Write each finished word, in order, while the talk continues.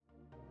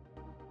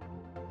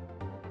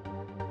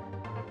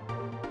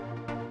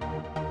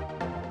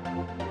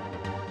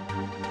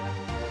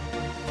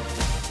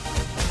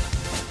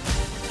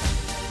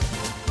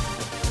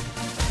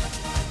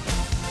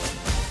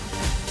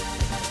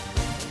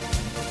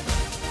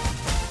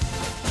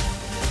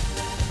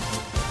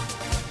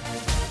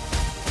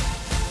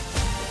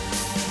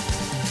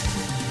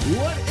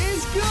What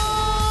is good,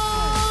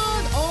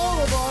 all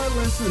of our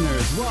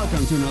listeners?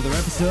 Welcome to another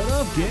episode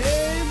of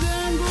Games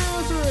and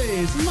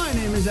Groceries. My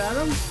name is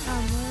Adam,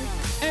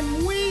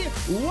 and we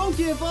won't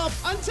give up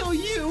until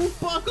you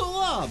buckle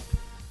up.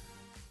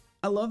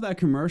 I love that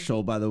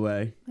commercial, by the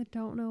way. I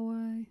don't know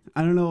why.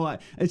 I don't know why.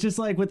 It's just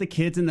like with the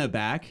kids in the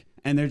back,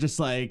 and they're just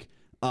like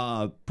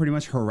pretty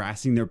much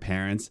harassing their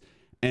parents.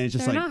 And it's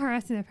just They're like, not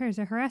harassing their parents.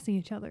 They're harassing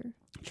each other.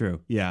 True,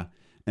 yeah.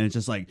 And it's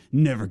just like,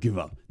 never give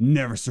up,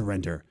 never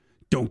surrender.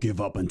 Don't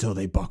give up until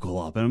they buckle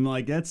up. And I'm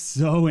like, that's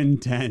so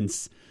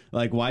intense.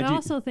 Like, why'd you... I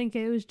also think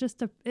it was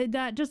just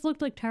that just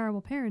looked like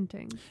terrible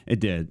parenting.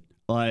 It did.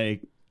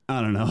 Like,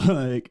 I don't know.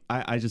 Like,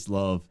 I just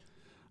love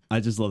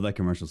that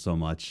commercial so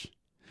much.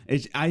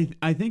 I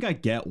think I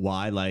get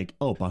why, like,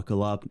 oh,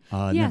 buckle up,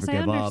 Yes, never give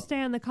I up.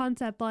 understand the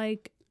concept.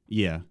 Like,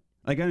 Yeah.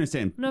 Like, I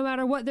understand. no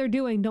matter what they're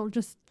doing, don't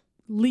just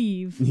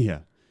leave.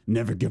 Yeah.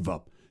 Never give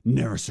up,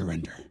 never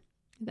surrender.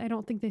 I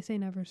don't think they say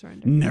never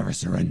surrender. Never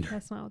surrender.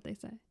 That's not what they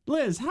say.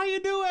 Liz, how you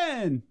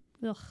doing?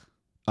 Ugh.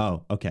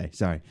 Oh, okay.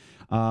 Sorry.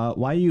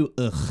 Why you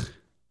ugh?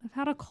 I've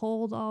had a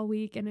cold all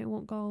week and it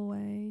won't go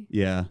away.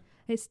 Yeah.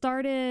 It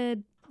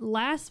started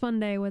last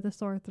Monday with a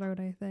sore throat,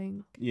 I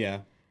think.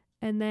 Yeah.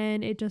 And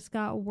then it just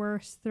got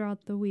worse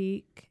throughout the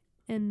week.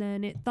 And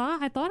then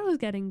I thought it was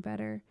getting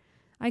better.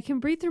 I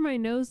can breathe through my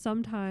nose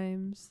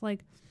sometimes.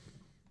 Like,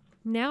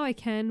 now I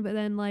can, but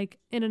then, like,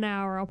 in an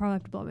hour, I'll probably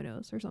have to blow my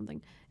nose or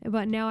something.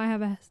 But now I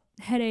have a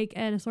headache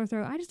and a sore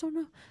throat. I just don't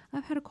know.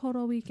 I've had a cold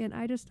all week, and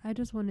I just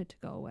want it to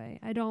go away.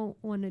 I don't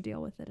want to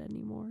deal with it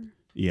anymore.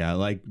 Yeah,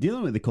 like,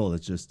 dealing with the cold,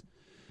 it's just...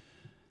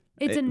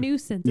 It's a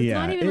nuisance. It's yeah,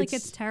 not even like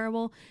it's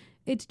terrible.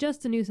 It's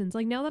just a nuisance.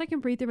 Like, now that I can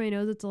breathe through my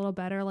nose, it's a little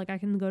better. Like, I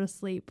can go to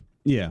sleep.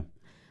 Yeah.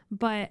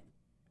 But...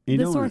 You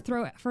the don't sore wanna-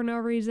 throat for no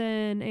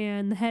reason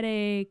and the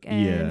headache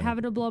and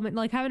having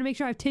to make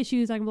sure I have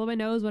tissues I can blow my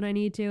nose when I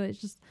need to.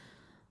 It's just,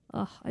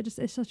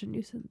 it's such a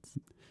nuisance.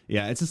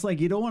 Yeah, it's just like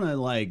you don't want to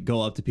like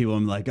go up to people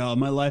and be like, oh,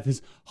 my life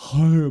is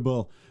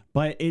horrible.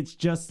 But it's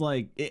just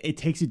like it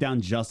takes you down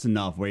just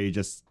enough where you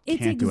just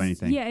can't do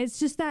anything. Yeah, it's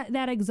just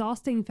that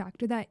exhausting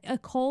factor that a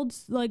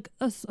cold's like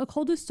a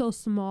cold is so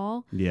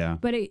small. Yeah.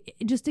 But it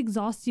just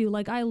exhausts you.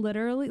 Like I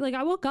literally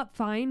I woke up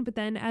fine, but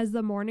then as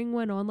the morning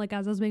went on, like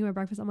as I was making my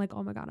breakfast, I'm like,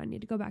 oh my God, I need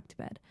to go back to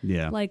bed.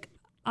 Yeah. Like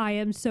I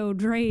am so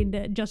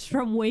drained just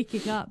from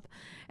waking up.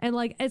 And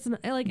like it's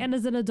like, and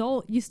as an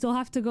adult, you still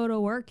have to go to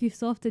work. You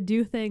still have to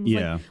do things.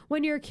 Yeah. Like,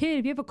 when you're a kid,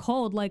 if you have a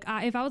cold, like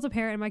if I was a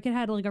parent and my kid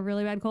had like a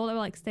really bad cold, I would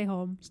like stay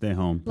home. Stay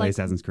home. Play Like-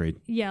 Assassin's Creed.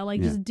 Yeah,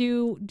 like just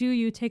do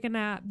you take a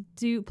nap,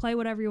 play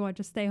whatever you want,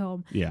 just stay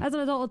home. Yeah. As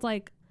an adult, it's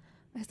like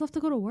I still have to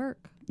go to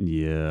work.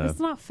 Yeah. It's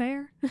not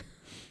fair.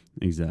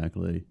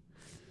 Exactly.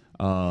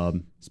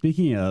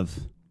 Speaking of,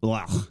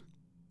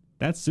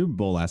 that Super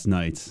Bowl last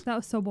night. That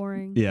was so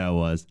boring. Yeah, it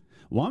was.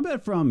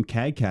 Wombat from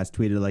CADcast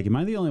tweeted, like, am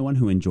I the only one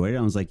who enjoyed it?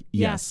 I was like,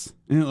 yes.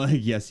 And like,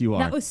 yes, you are.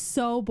 That was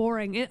so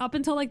boring. Up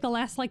until like the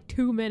last like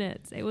 2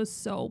 minutes, it was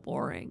so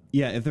boring.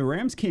 Yeah, if the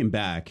Rams came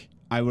back,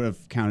 I would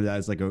have counted that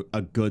as like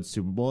a good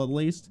Super Bowl at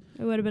least.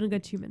 It would have been a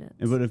good 2 minutes.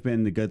 It would have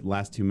been the good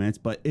last 2 minutes,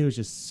 but it was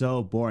just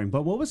so boring.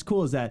 But what was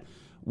cool is that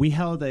we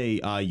held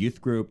a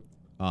youth group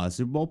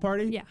Super Bowl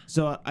party. Yeah.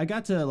 So I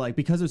got to, like,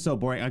 because it was so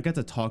boring, I got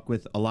to talk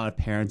with a lot of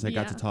parents. I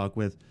got to talk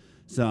with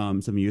some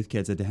youth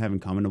kids that haven't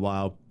come in a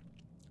while.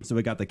 So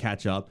we got to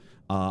catch up.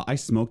 I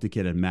smoked a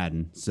kid at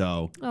Madden,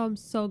 so... Oh, I'm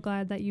so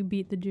glad that you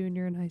beat the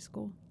junior in high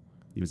school.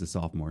 He was a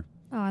sophomore.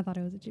 Oh, I thought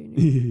it was a junior.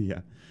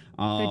 Yeah.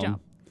 Good job.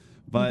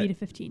 But, You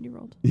beat a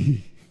 15-year-old.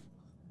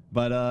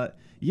 But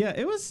yeah,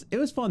 it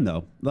was fun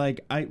though. Like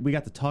we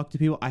got to talk to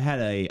people. I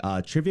had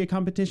a trivia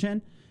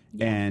competition,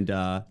 and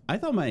I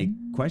thought my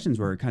questions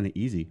were kind of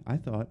easy. I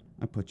thought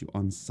I put you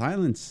on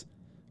silence,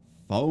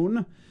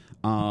 phone.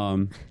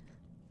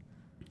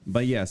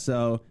 But yeah,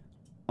 so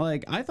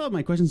like I thought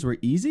my questions were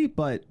easy,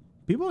 but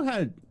people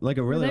had like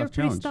a really They were tough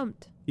pretty challenge.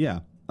 stumped. Yeah,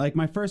 like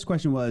my first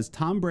question was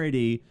Tom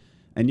Brady,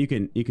 and you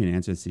can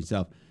answer this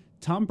yourself.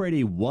 Tom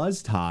Brady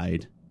was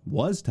tied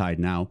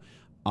now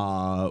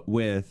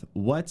with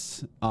what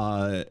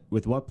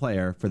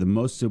player for the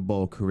most Super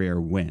Bowl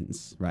career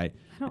wins, right?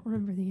 I don't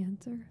remember the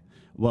answer.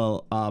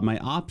 Well, my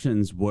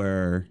options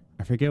were,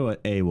 I forget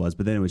what A was,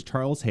 but then it was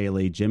Charles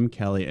Haley, Jim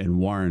Kelly, and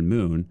Warren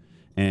Moon.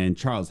 And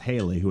Charles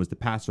Haley, who was the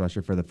pass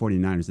rusher for the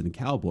 49ers and the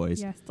Cowboys.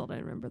 Yeah, I still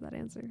don't remember that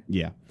answer.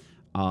 Yeah.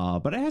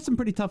 But I had some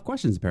pretty tough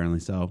questions, apparently,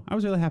 so I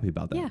was really happy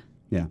about that. Yeah.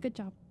 Yeah. Good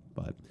job.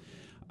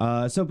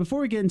 But so before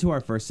we get into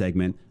our first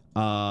segment,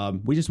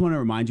 we just want to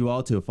remind you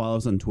all to follow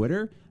us on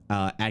Twitter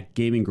at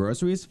Gaming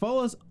Groceries.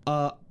 Follow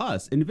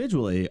us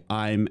individually.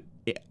 Mine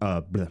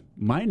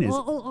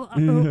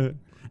is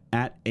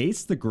at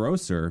Ace the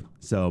Grocer.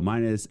 So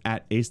mine is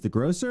at Ace the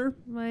Grocer.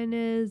 Mine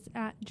is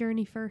at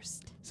Journey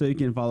First. So you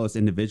can follow us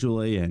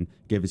individually and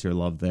give us your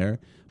love there.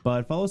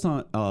 But follow us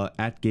on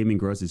at Gaming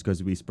Groceries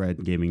because we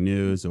spread gaming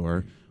news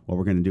or what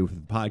we're going to do with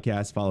the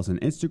podcast. Follow us on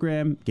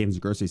Instagram, Games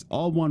and Groceries,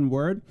 all one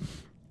word.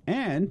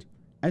 And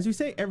as we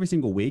say every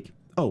single week,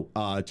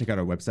 check out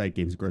our website,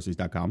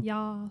 gamesandgroceries.com.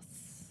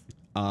 Yes.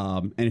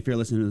 And if you're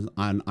listening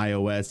on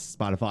iOS,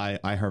 Spotify,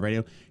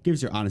 iHeartRadio, give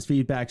us your honest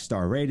feedback,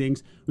 star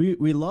ratings.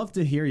 We love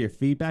to hear your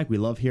feedback. We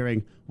love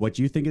hearing what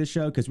you think of the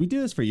show because we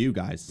do this for you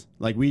guys.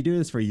 Like, we do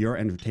this for your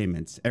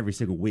entertainment every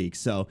single week.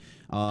 So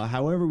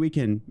however we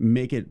can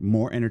make it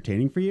more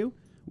entertaining for you,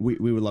 we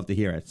would love to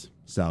hear it.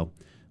 So,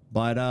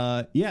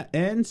 but yeah,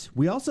 and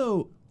we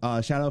also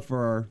shout out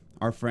for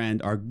our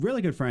friend, our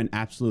really good friend,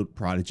 Absolute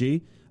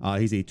Prodigy.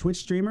 He's a Twitch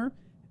streamer.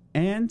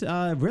 And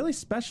a really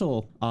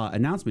special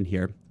announcement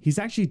here. He's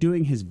actually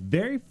doing his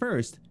very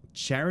first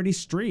charity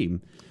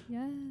stream.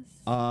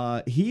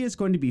 Yes. He is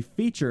going to be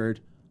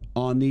featured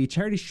on the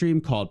charity stream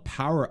called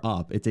Power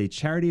Up. It's a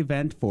charity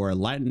event for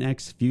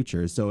Latinx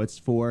futures. So it's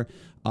for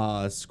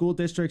school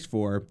districts,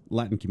 for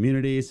Latin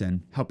communities,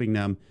 and helping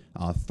them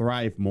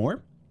thrive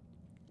more.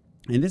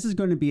 And this is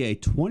going to be a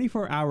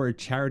 24-hour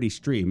charity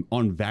stream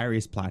on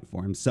various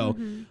platforms. So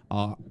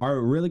our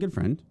really good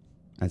friend,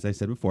 as I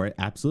said before,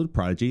 Absolute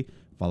Prodigy,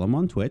 follow him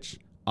on Twitch.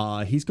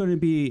 He's going to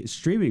be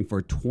streaming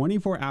for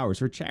 24 hours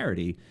for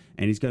charity,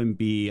 and he's going to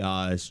be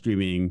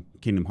streaming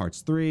Kingdom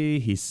Hearts 3.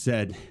 He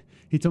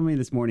told me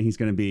this morning he's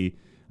going to be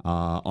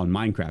on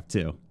Minecraft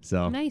too.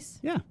 So nice.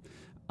 Yeah.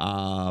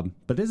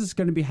 But this is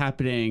going to be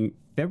happening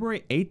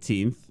February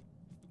 18th.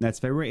 That's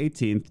February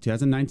 18th,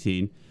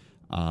 2019,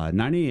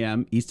 9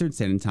 a.m. Eastern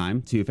Standard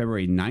Time to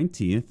February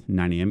 19th,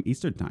 9 a.m.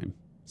 Eastern Time.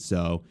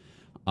 So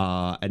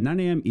at 9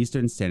 a.m.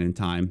 Eastern Standard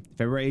Time,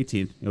 February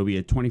 18th, it'll be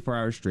a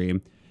 24-hour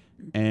stream.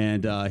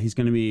 And he's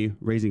going to be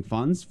raising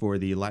funds for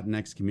the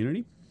Latinx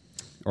community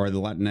or the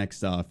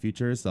Latinx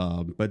futures.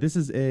 But this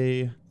is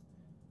a...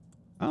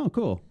 Oh,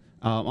 cool.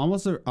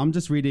 I'm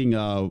just reading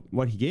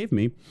what he gave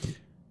me.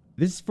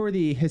 This is for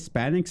the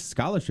Hispanic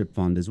Scholarship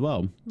Fund as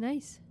well.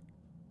 Nice.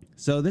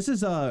 So this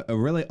is a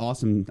really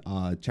awesome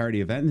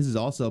charity event. This is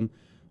awesome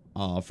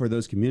for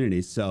those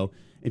communities. So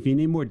if you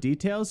need more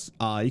details,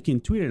 you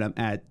can tweet at him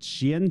at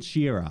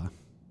Chienchira.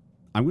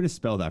 I'm going to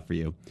spell that for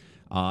you.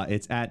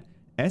 It's at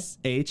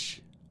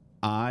SHIR.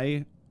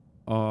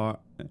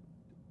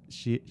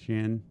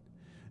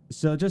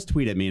 So just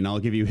tweet at me and I'll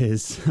give you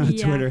his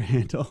Twitter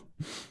handle.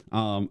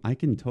 I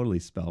can totally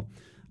spell.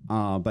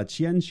 But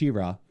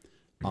Chienchira.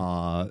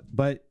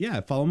 But yeah,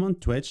 follow him on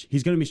Twitch.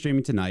 He's going to be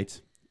streaming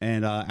tonight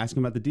and ask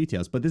him about the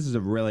details. But this is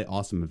a really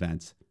awesome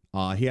event.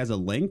 He has a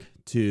link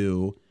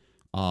to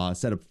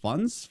set up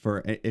funds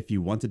for if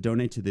you want to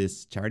donate to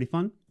this charity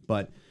fund.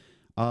 But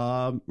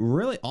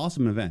really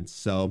awesome events.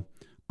 So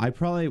I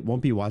probably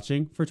won't be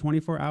watching for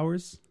 24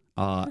 hours.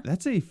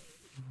 That's a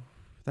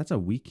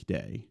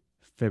weekday,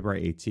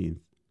 February 18th.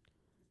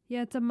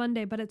 Yeah, it's a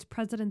Monday, but it's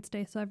President's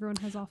Day, so everyone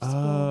has off school.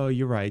 Oh,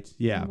 you're right.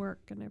 Yeah. And work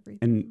and everything.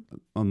 And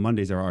on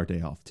Mondays are our day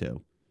off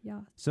too.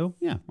 Yeah. So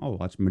yeah, I'll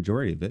watch the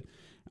majority of it.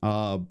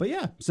 But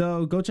yeah,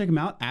 so go check him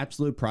out,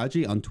 Absolute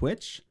Prodigy on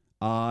Twitch.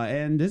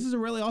 And this is a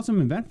really awesome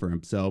event for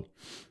him. So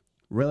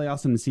really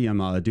awesome to see him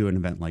do an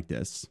event like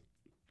this.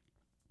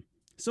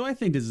 So I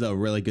think this is a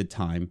really good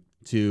time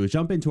to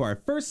jump into our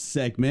first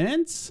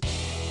segment.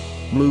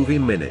 Movie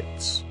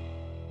Minutes.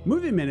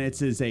 Movie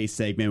Minutes is a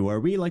segment where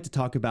we like to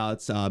talk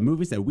about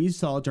movies that we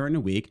saw during the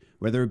week,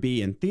 whether it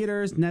be in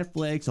theaters,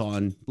 Netflix,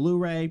 on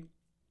Blu-ray.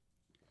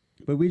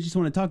 But we just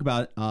want to talk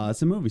about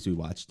some movies we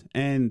watched.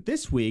 And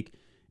this week,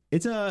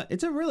 it's a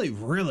really,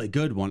 really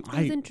good one.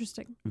 It's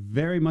interesting.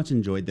 Very much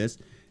enjoyed this.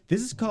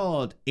 This is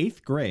called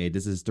Eighth Grade.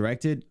 This is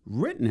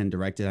written and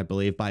directed, I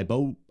believe, by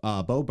Bo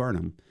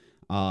Burnham.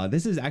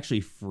 This is actually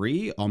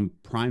free on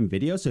Prime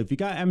Video. So if you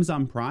got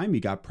Amazon Prime,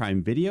 you got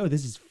Prime Video.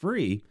 This is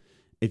free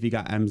if you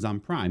got Amazon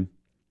Prime.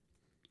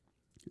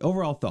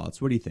 Overall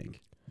thoughts, what do you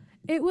think?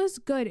 It was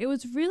good. It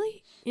was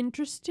really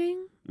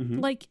interesting. Mm-hmm.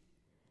 Like,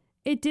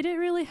 it didn't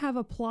really have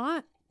a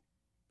plot,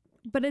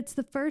 but it's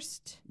the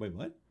first... Wait,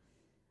 what?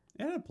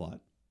 It had a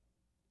plot.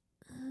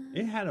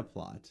 It had a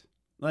plot.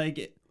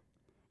 Like...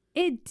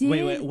 It did.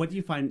 Wait, what do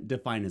you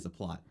define as a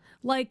plot?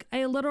 Like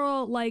a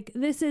literal, like,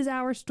 this is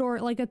our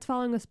story, like it's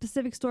following a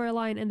specific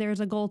storyline and there's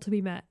a goal to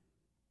be met.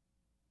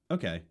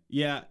 Okay.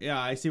 Yeah,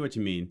 I see what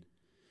you mean.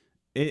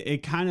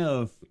 It kind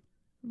of...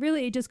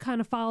 Really, it just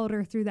kind of followed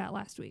her through that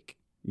last week.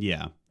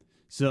 Yeah.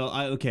 So,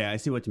 I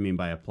see what you mean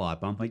by a plot,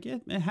 but I'm like,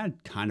 it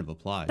had kind of a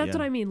plot. That's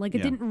what I mean. Like,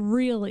 it didn't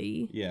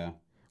really. Yeah.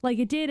 Like,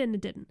 it did and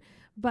it didn't.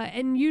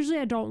 And usually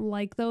I don't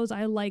like those.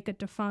 I like a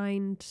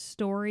defined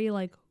story.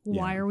 Like,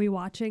 why are we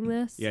watching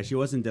this? Yeah, she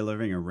wasn't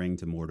delivering a ring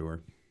to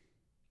Mordor.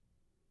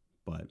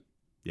 But,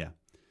 yeah.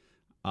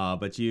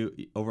 But you,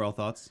 overall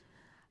thoughts?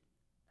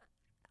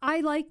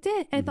 I liked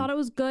it. I thought it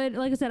was good.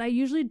 Like I said, I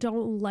usually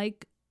don't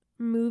like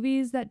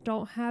movies that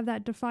don't have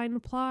that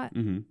defined plot.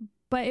 Mm-hmm.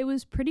 But it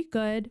was pretty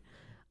good.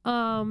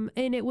 And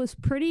it was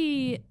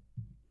pretty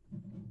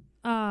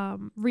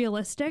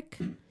realistic.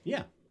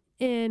 Yeah.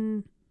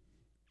 In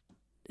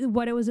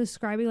what it was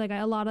describing. Like,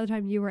 a lot of the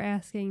time you were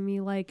asking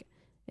me, like,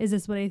 is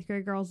this what 8th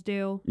grade girls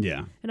do?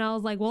 Yeah. And I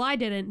was like, well, I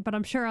didn't, but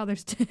I'm sure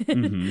others did.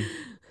 Mm-hmm.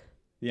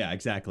 Yeah,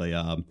 exactly.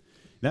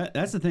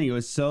 That's the thing. It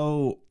was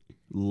so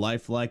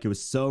lifelike. It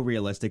was so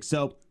realistic.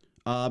 So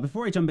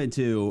before I jump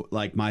into,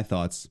 like, my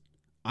thoughts,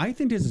 I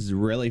think this is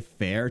really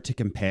fair to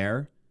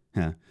compare.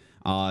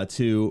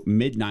 to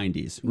mid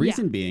 90s.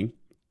 Reason being,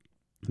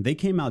 they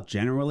came out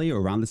generally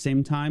around the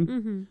same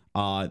time.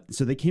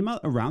 So they came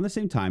out around the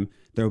same time.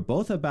 They're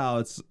both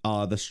about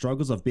the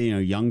struggles of being a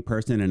young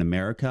person in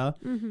America.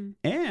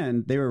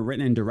 And they were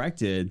written and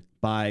directed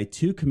by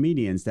two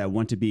comedians that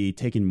want to be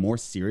taken more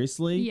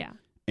seriously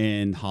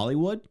in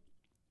Hollywood.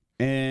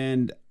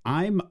 And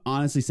I'm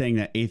honestly saying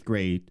that 8th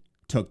Grade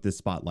took the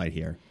spotlight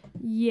here.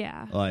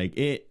 Yeah. Like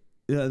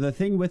the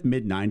thing with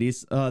mid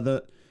 90s,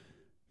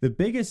 the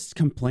biggest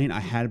complaint I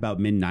had about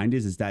mid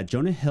 90s is that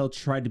Jonah Hill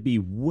tried to be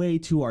way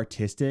too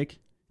artistic.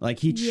 Like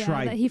he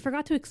tried. That he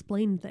forgot to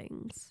explain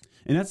things.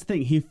 And that's the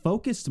thing. He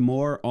focused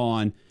more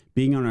on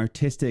being an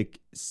artistic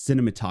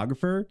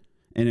cinematographer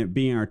and it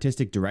being an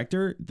artistic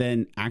director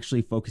than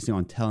actually focusing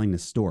on telling the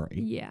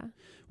story. Yeah.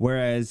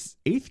 Whereas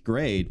 8th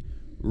Grade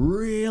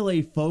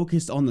really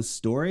focused on the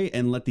story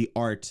and let the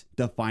art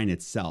define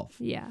itself.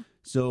 Yeah.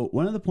 So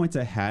one of the points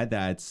I had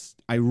that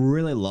I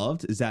really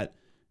loved is that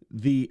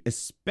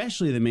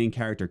especially the main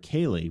character,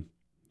 Kaylee,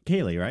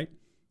 right?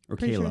 Or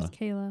Pretty Kayla? Sure it's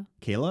Kayla.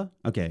 Kayla?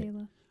 Okay.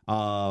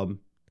 Kayla.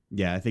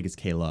 Yeah, I think it's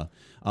Kayla.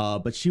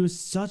 But she was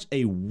such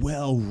a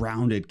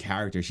well-rounded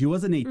character. She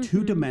wasn't a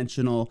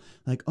two-dimensional,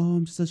 like, oh,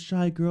 I'm just a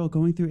shy girl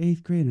going through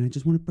 8th grade and I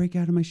just want to break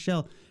out of my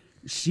shell.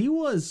 She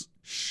was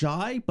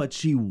shy, but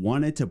she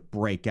wanted to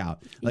break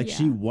out. Like,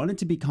 she wanted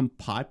to become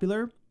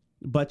popular,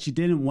 but she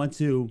didn't want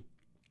to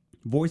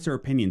voice her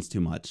opinions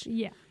too much.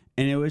 Yeah.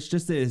 And it was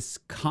just this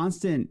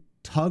constant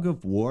tug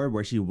of war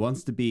where she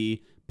wants to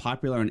be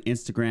popular on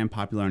Instagram,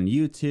 popular on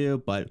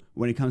YouTube, but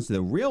when it comes to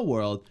the real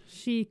world,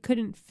 she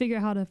couldn't figure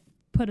out how to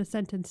put a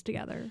sentence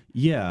together.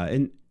 Yeah,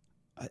 and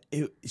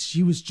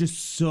she was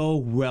just so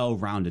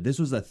well-rounded. This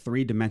was a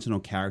three-dimensional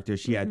character.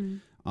 She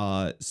had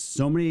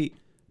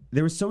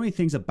there were so many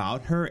things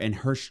about her and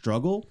her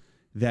struggle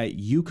that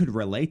you could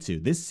relate to.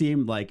 This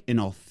seemed like an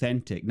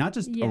authentic, not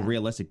just a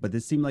realistic, but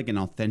this seemed like an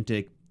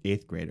authentic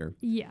 8th grader.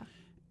 Yeah.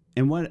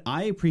 And what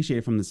I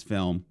appreciated from this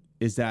film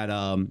is that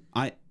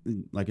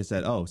like I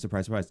said, oh,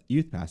 surprise, surprise,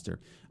 youth pastor.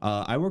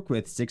 I work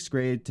with 6th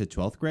grade to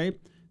 12th grade.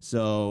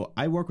 So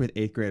I work with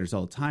 8th graders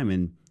all the time.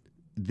 And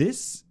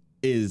this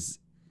is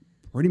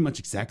pretty much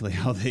exactly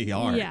how they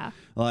are. Yeah.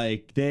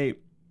 Like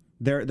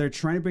they're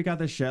trying to break out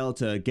their shell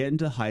to get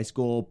into high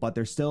school, but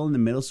they're still in the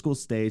middle school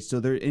stage. So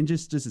they're in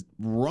just this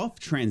rough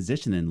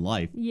transition in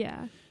life.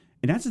 Yeah.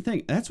 And that's the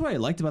thing. That's what I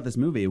liked about this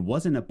movie. It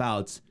wasn't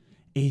about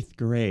 8th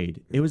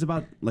grade. It was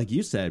about, like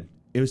you said,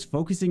 it was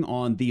focusing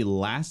on the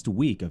last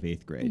week of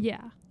 8th grade.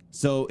 Yeah.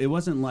 So it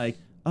wasn't like,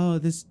 oh,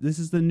 this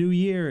is the new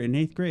year in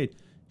 8th grade.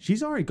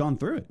 She's already gone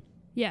through it.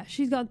 Yeah,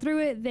 she's gone through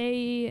it.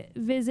 They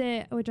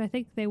visit, which I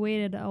think they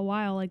waited a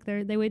while. Like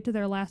they wait to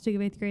their last week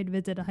of 8th grade to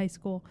visit a high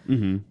school.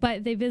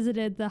 But they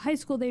visited the high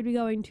school they'd be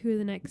going to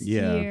the next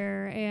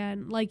year.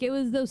 And like it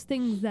was those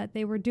things that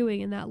they were doing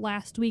in that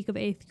last week of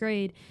 8th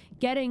grade,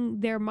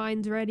 getting their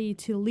minds ready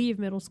to leave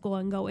middle school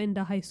and go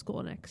into high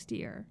school next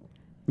year.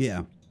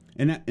 Yeah.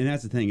 And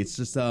that's the thing. It's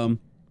just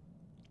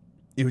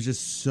it was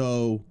just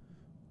so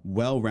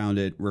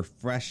well-rounded,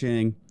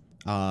 refreshing,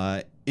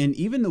 and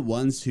even the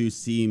ones who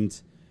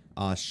seemed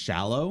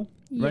shallow,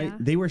 right?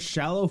 They were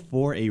shallow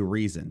for a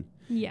reason.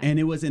 Yeah. And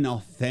it was an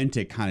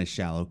authentic kind of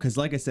shallow. Because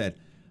like I said,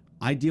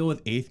 I deal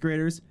with 8th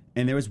graders,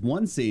 and there was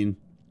one scene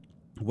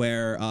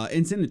where,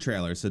 it's in the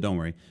trailer, so don't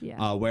worry,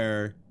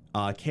 where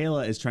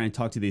Kayla is trying to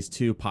talk to these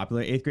two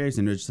popular 8th graders,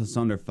 and they're just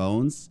on their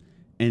phones,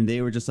 and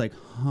they were just like,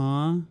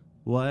 huh?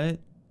 What?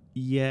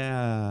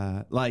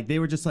 Yeah. Like, they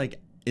were just like,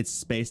 it's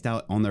spaced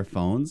out on their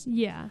phones.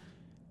 Yeah.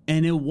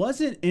 And it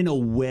wasn't in a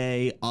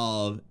way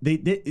of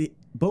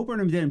Bo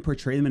Burnham didn't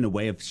portray them in a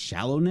way of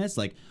shallowness,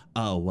 like,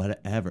 oh,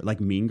 whatever, like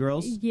Mean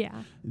Girls.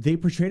 Yeah. They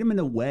portrayed them in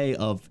a way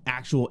of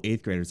actual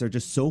 8th graders. They're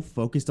just so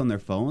focused on their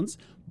phones,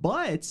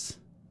 but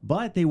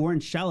they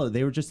weren't shallow.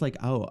 They were just like,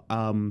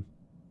 oh,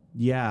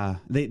 yeah,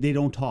 they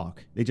don't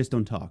talk. They just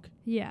don't talk.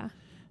 Yeah.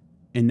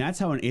 And that's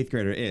how an 8th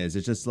grader is.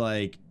 It's just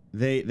like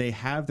they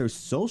have their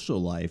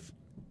social life,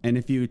 and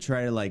if you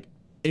try to like,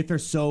 if they're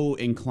so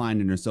inclined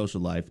in their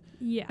social life,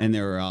 and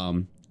their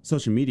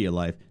social media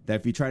life, that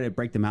if you try to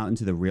break them out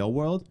into the real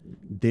world,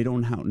 they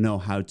don't know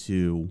how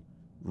to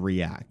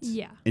react.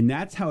 Yeah. And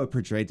that's how it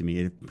portrayed to me.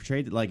 It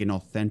portrayed it like an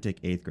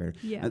authentic 8th grader.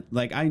 Yeah.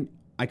 Like I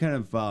kind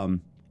of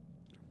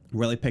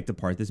really picked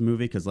apart this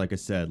movie because, like I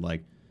said,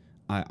 like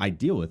I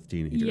deal with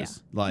teenagers. Yeah.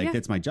 Like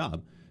it's my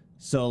job.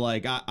 So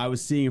like I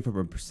was seeing it from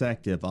a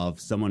perspective of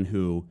someone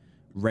who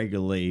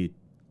regularly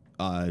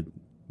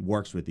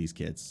works with these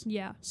kids.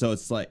 Yeah. So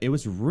it's like, it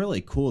was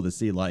really cool to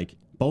see like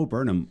Bo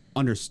Burnham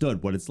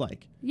understood what it's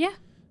like. Yeah.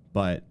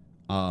 But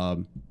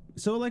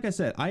so like I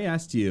said, I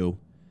asked you,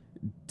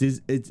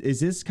 is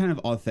this kind of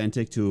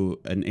authentic to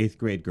an 8th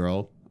grade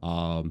girl?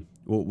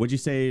 Would you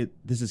say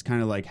this is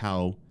kind of like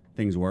how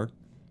things were?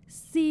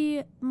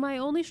 See, my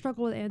only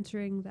struggle with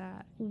answering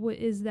that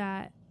is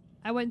that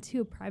I went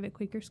to a private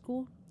Quaker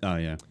school. Oh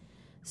yeah.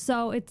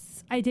 So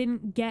I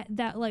didn't get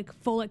that like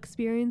full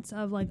experience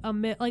of like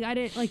I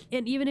didn't like,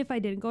 and even if I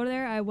didn't go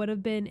there, I would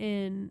have been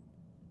in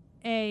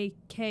a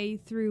K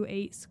through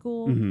 8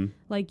 school. Mm-hmm.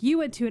 Like you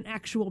went to an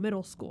actual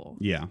middle school.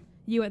 Yeah.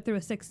 You went through a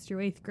 6th through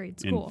 8th grade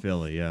school. In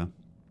Philly, yeah.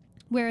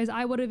 Whereas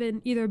I would have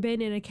been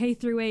in a K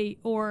through 8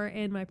 or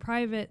in my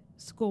private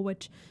school,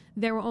 which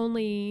there were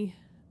only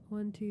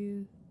 4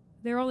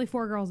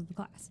 girls in the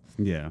class.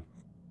 Yeah.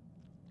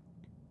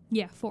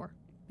 Yeah, 4,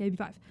 maybe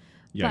 5.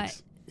 Yikes.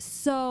 But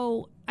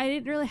so I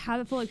didn't really have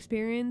the full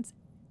experience.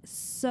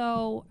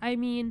 So, I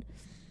mean,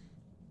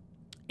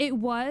 it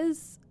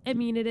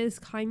is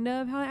kind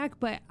of how I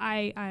act, but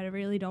I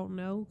really don't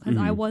know because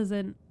I don't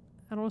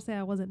want to say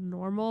I wasn't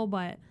normal,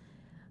 but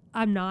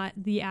I'm not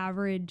the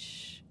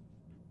average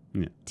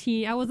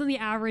teen. I wasn't the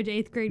average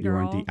 8th grade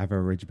girl. You weren't the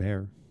average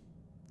bear.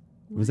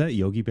 Was that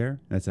Yogi Bear?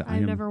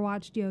 I've never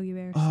watched Yogi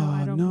Bear, so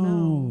I don't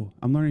know.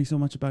 I'm learning so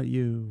much about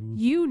you.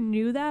 You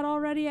knew that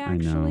already,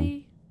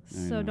 actually. I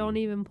know. So don't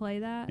even play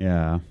that.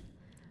 Yeah.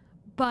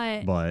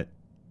 But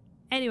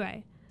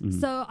anyway,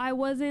 so I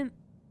wasn't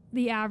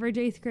the average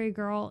 8th grade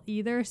girl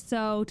either.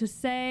 So to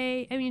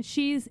say, I mean,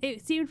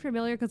 it seemed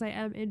familiar because I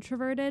am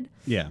introverted.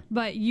 Yeah.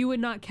 But you would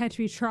not catch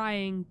me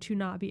trying to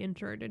not be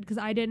introverted because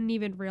I didn't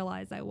even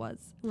realize I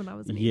was when I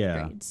was in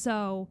 8th grade.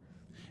 So.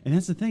 And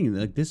that's the thing.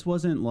 Like, this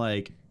wasn't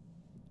like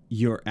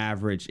your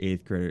average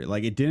 8th grader.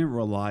 Like, it didn't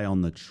rely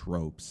on the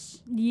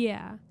tropes.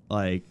 Yeah.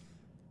 Like,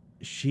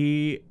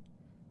 she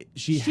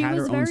had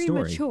her own story. She was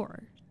very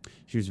mature.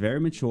 She was very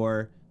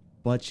mature,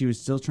 but she was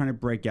still trying to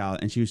break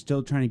out, and she was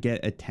still trying to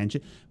get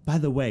attention. By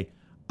the way,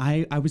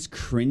 I was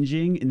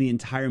cringing in the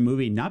entire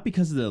movie, not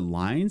because of the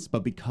lines,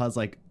 but because,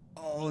 like,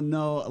 oh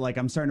no, like,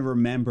 I'm starting to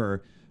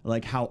remember,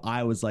 like, how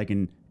I was, like,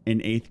 in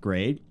 8th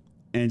grade,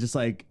 and just,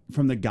 like,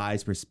 from the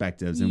guys'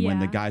 perspectives, and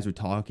when the guys were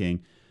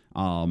talking,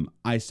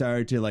 I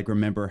started to, like,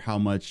 remember how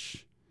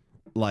much,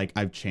 like,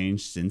 I've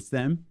changed since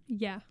then.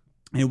 Yeah.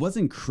 And it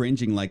wasn't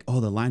cringing like,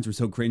 oh, the lines were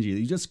so cringy.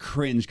 You just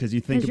cringe because you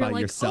think about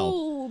yourself.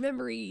 Oh,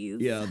 memories.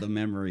 Yeah, the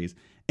memories.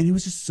 And it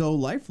was just so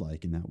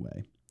lifelike in that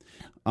way.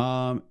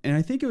 And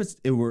I think it was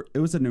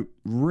a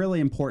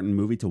really important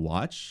movie to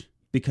watch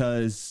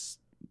because,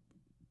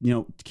 you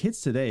know,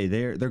 kids today,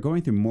 they're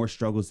going through more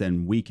struggles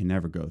than we can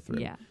ever go through.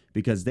 Yeah.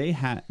 Because they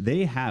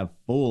have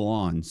full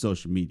on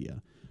social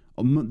media.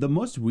 The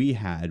most we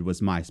had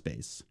was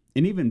MySpace.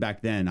 And even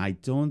back then, I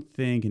don't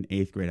think in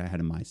 8th grade I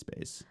had a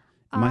MySpace.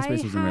 MySpace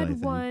wasn't really a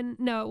thing. One.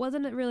 No, it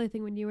wasn't a really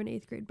thing when you were in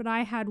 8th grade, but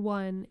I had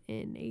one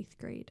in 8th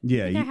grade.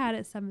 Yeah. I had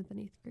it 7th and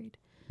 8th grade.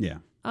 Yeah.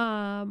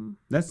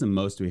 That's the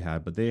most we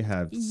had, but they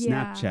have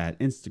Snapchat,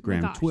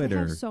 Instagram, Twitter.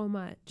 They have so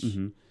much.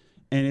 Mm-hmm.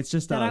 And it's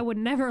just that I would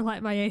never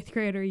let my 8th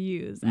grader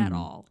use at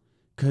all.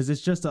 Because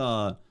it's just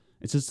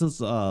this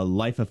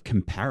life of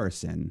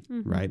comparison,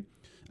 right?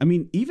 I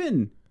mean,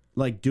 even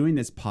like doing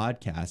this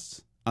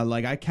podcast,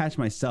 like I catch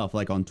myself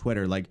like on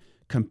Twitter, like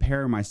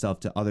compare myself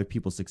to other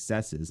people's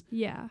successes.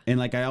 Yeah. And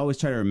like I always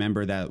try to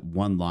remember that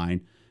one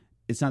line.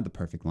 It's not the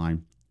perfect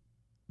line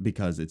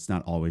because it's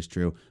not always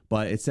true,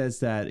 but it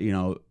says that, you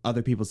know,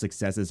 other people's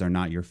successes are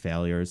not your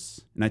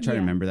failures. And I try to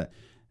remember that.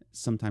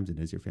 Sometimes it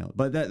is your failure,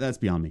 but that's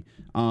beyond me.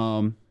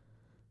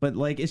 But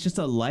like it's just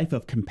a life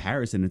of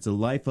comparison. It's a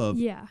life of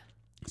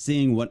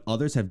seeing what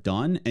others have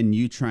done and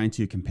you trying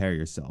to compare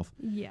yourself.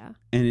 Yeah.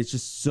 And it's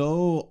just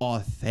so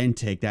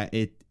authentic that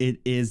it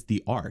is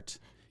the art.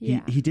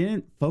 Yeah. He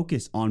didn't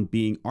focus on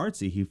being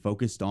artsy. He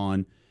focused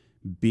on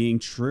being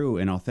true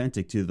and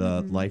authentic to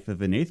the life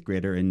of an 8th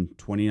grader in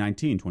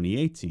 2019,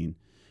 2018.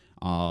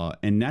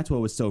 And that's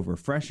what was so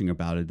refreshing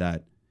about it,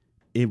 that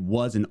it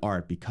was an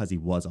art because he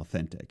was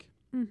authentic.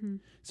 Mm-hmm.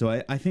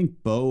 So I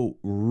think Bo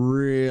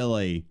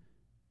really,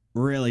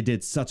 really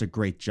did such a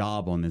great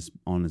job on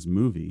this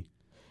movie.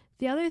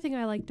 The other thing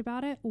I liked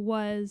about it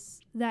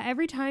was that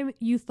every time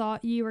you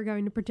thought you were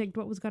going to predict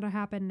what was going to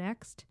happen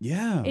next,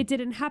 it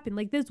didn't happen.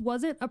 Like, this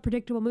wasn't a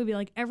predictable movie.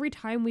 Like, every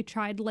time we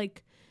tried,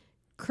 like,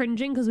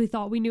 cringing because we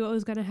thought we knew what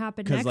was going to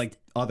happen next. Because, like,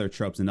 other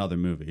tropes in other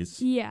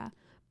movies. Yeah.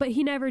 But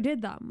he never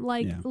did them.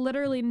 Like,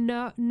 literally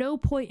no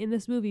point in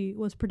this movie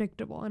was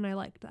predictable, and I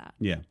liked that.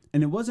 Yeah.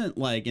 And it wasn't,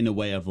 like, in a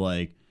way of,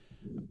 like,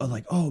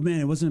 oh man,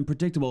 it wasn't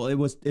predictable.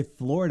 It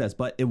floored us,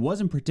 but it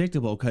wasn't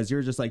predictable because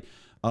you're just like,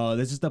 oh,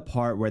 this is the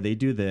part where they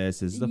do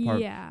this. This is the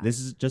part. Yeah. This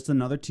is just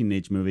another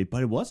teenage movie,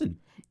 but it wasn't.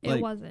 It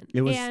wasn't.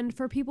 And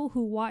for people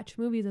who watch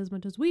movies as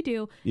much as we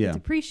do, it's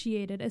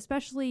appreciated,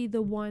 especially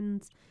the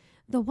ones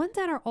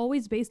that are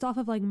always based off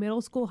of like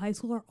middle school, high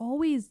school are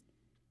always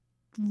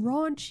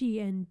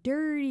raunchy and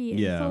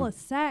dirty and full of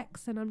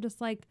sex, and I'm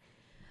just like,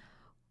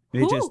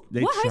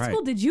 what high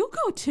school did you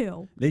go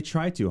to? They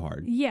try too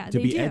hard. Yeah, to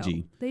be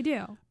edgy. They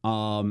do.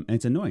 And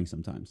it's annoying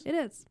sometimes. It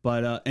is.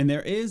 But and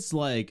there is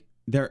like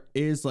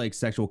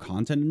sexual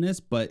content in this,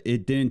 but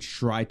it didn't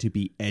try to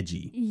be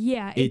edgy.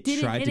 Yeah, it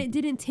didn't, it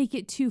didn't take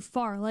it too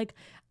far. Like,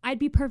 I'd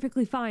be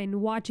perfectly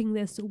fine watching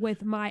this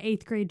with my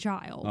 8th grade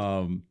child.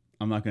 I'm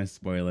not gonna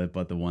spoil it,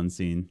 but the one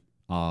scene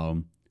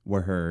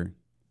where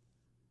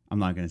I'm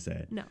not gonna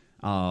say it.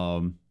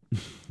 No.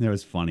 It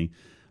was funny.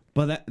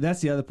 But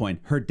that's the other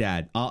point. Her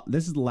dad.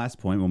 This is the last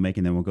point we'll make,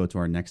 and then we'll go to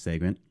our next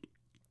segment.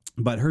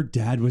 But her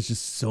dad was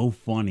just so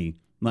funny.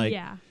 Like,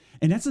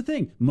 And that's the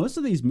thing. Most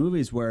of these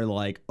movies where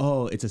like,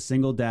 oh, it's a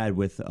single dad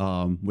with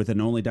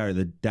an only daughter.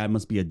 The dad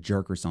must be a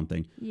jerk or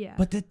something. Yeah.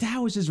 But the dad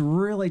was just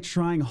really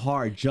trying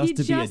hard just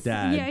to be a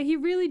dad. Yeah, he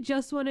really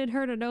just wanted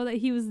her to know that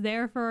he was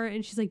there for her,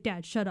 and she's like,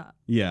 Dad, shut up.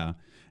 Yeah.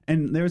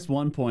 And there's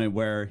one point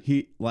where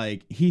he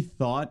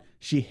thought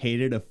she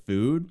hated a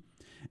food,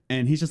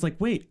 and he's just like,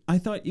 wait, I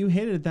thought you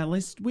hated it that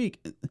last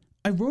week.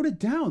 I wrote it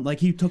down. Like,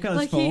 he took out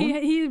his phone.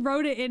 He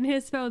wrote it in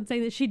his phone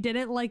saying that she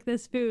didn't like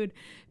this food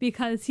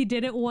because he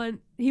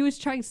was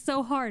trying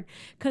so hard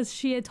because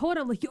she had told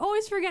him, like, you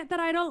always forget that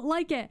I don't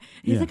like it. And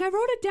he's like, I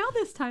wrote it down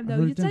this time,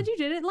 though. You said you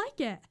didn't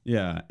like it.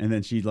 Yeah. And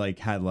then she, like,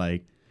 had,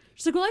 like...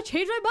 She's like, well, I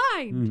changed my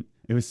mind.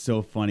 It was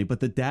so funny. But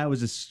the dad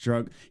was just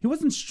struggling. He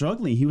wasn't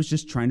struggling. He was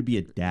just trying to be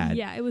a dad.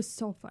 Yeah, it was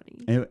so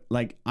funny. And,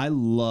 like, I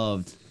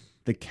loved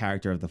the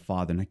character of the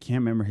father. And I can't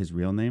remember his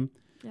real name.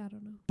 Yeah, I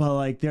don't know. But,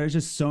 like, there's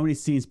just so many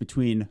scenes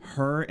between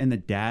her and the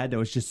dad that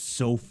was just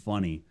so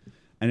funny.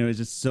 And it was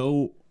just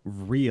so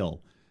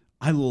real.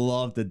 I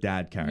love the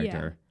dad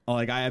character. Yeah.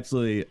 Like, I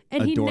absolutely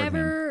adored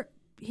him.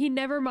 He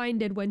never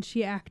minded when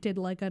she acted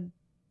like a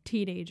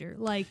teenager.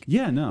 Like,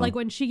 yeah, no. Like,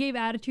 when she gave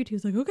attitude, he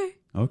was like, okay,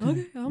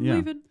 I'm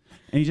leaving.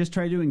 And he just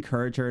tried to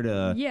encourage her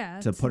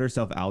to put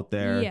herself out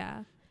there.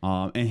 Yeah.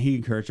 And he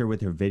encouraged her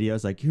with her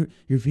videos, like, your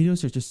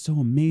videos are just so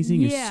amazing.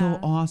 You're so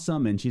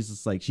awesome. And she's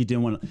just like, she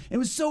didn't want to. It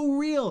was so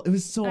real. It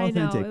was so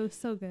authentic. I know, it was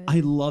so good.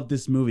 I love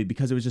this movie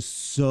because it was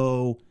just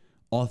so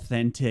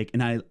authentic.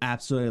 And I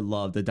absolutely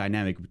love the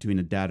dynamic between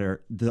the dad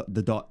and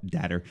the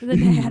daughter.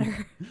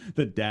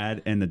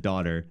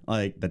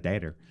 Like, the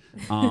dadder.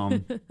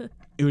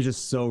 It was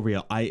just so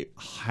real. I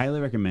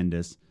highly recommend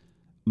this.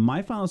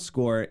 My final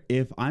score,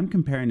 if I'm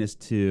comparing this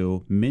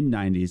to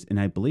mid-90s, and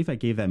I believe I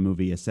gave that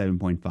movie a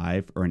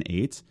 7.5 or an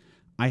 8,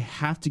 I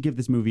have to give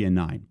this movie a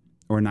 9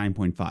 or a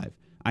 9.5.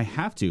 I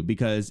have to,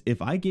 because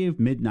if I gave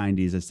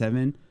mid-90s a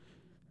 7,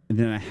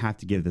 then I have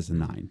to give this a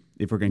 9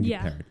 if we're going to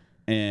compare it.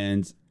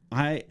 And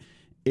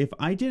if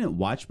I didn't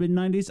watch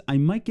mid-90s, I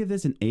might give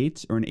this an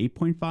 8 or an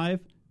 8.5,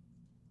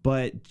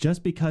 but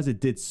just because it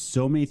did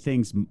so many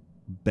things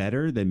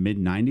better than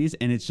mid-90s,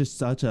 and it's just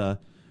such a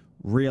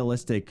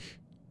realistic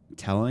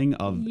telling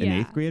of an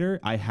 8th grader,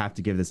 I have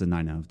to give this a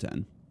 9 out of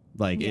 10.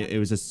 Like, it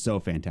was just so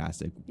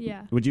fantastic.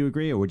 Yeah. Would you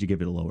agree, or would you give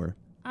it a lower?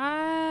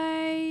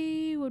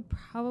 I would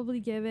probably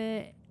give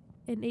it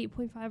an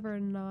 8.5 or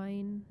a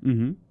 9.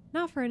 Mm-hmm.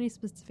 Not for any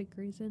specific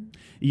reason.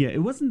 Yeah,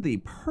 it wasn't the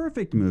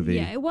perfect movie.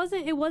 Yeah, it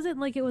wasn't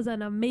like it was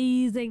an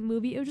amazing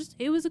movie.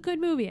 It was a good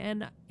movie,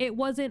 and it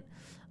wasn't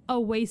a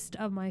waste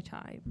of my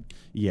time.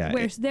 Yeah.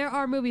 Whereas there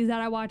are movies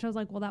that I watch, I was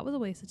like, well, that was a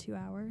waste of 2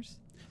 hours.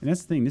 And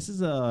that's the thing. This is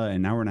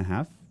an hour and a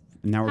half.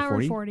 An hour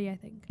 40? 40, I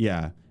think.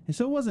 Yeah. And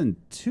so it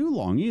wasn't too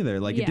long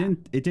either. Like, it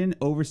didn't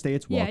overstay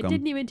its welcome. Yeah, it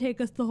didn't even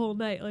take us the whole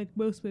night like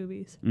most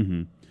movies.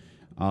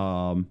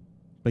 Mm-hmm.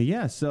 But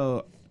yeah,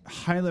 so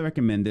highly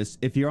recommend this.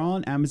 If you're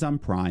on Amazon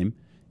Prime,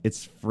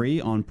 it's free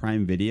on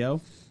Prime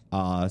Video.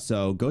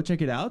 So go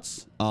check it out.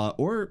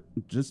 Or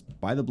just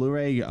buy the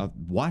Blu-ray.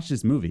 Watch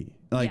this movie.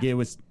 Like, it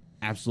was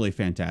absolutely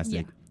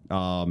fantastic.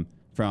 Yeah.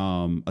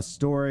 From a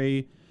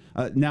story.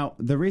 Now,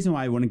 the reason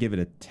why I want to give it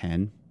a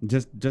 10,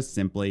 just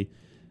simply,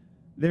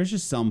 there's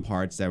just some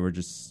parts that were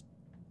just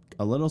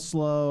a little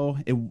slow.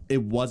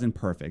 It wasn't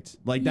perfect.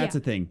 Like, that's the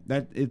thing.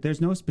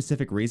 There's no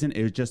specific reason.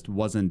 It just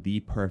wasn't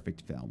the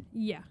perfect film.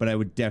 Yeah. But I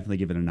would definitely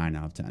give it a 9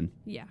 out of 10.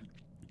 Yeah.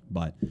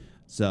 But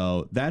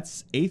so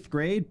that's 8th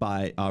Grade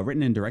by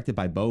written and directed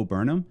by Bo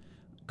Burnham.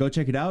 Go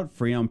check it out.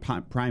 Free on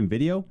Prime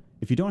Video.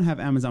 If you don't have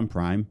Amazon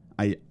Prime,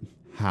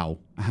 how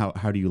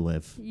do you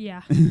live?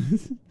 Yeah.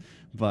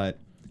 But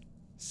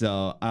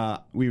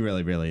so we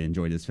really, really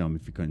enjoyed this film,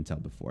 if you couldn't tell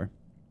before.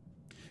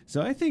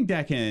 So I think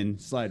that can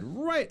slide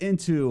right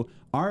into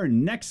our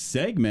next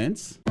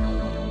segment.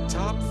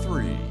 Top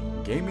 3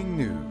 Gaming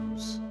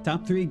News.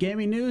 Top 3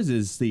 Gaming News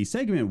is the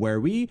segment where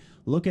we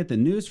look at the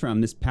news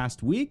from this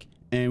past week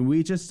and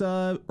we just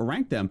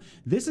rank them.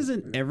 This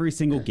isn't every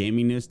single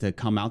gaming news to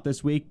come out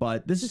this week,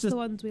 but this is just the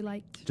ones we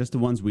liked. Just the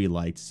ones we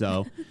liked.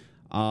 So,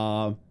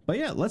 but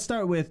yeah, let's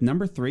start with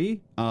number 3.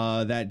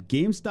 That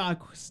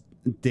GameStop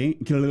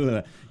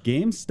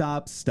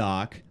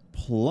stock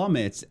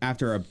plummets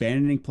after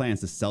abandoning plans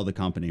to sell the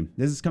company.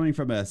 This is coming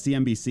from a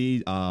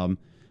CNBC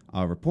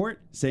report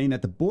saying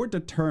that the board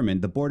of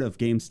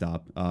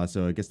GameStop,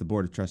 so I guess the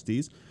board of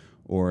trustees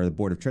or the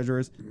board of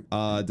treasurers,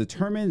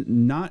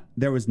 determined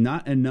there was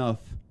not enough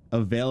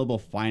available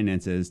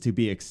finances to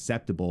be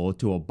acceptable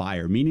to a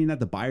buyer, meaning that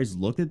the buyers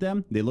looked at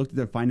them, they looked at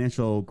their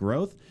financial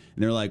growth,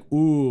 and they're like,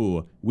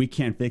 ooh, we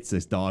can't fix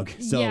this, dog.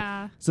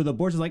 So the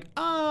board's like,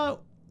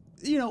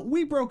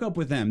 we broke up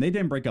with them. They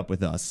didn't break up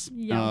with us.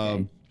 Yeah,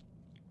 okay.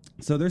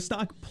 So their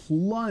stock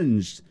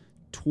plunged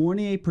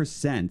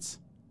 28%.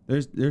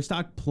 Their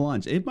stock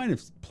plunged. It might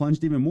have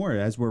plunged even more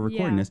as we're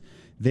recording this.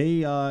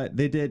 They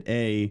did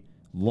a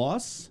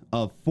loss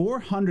of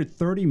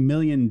 $430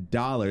 million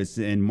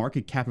in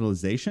market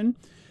capitalization.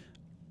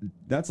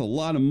 That's a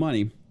lot of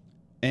money.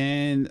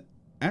 And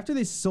after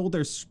they sold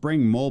their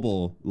Spring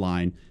Mobile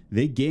line,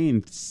 they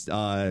gained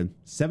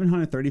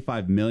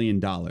 $735 million.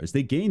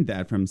 They gained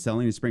that from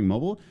selling the Spring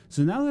Mobile.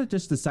 So now they're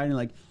just deciding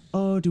like,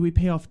 oh, do we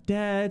pay off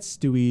debts?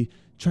 Do we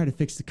try to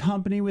fix the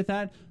company with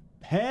that?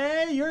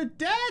 Pay your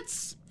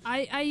debts!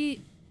 I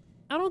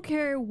don't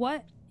care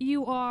what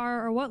you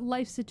are or what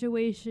life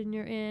situation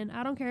you're in.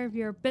 I don't care if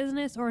you're a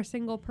business or a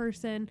single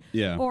person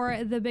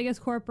or the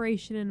biggest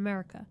corporation in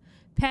America.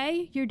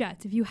 Pay your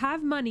debts. If you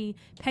have money,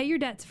 pay your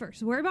debts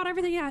first. Worry about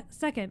everything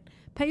second.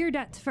 Pay your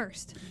debts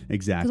first.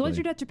 Exactly. Because once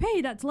your debts are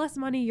paid, that's less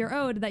money you're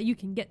owed that you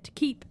can get to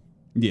keep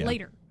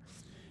later.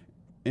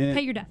 And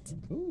pay your debts.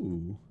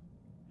 Ooh.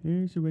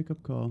 Here's your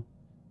wake-up call.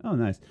 Oh,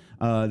 nice.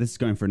 This is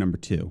going for number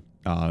 2,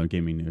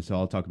 gaming news. So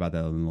I'll talk about that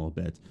in a little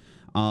bit.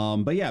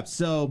 But yeah,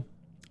 so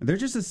they're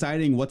just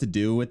deciding what to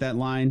do with that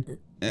line.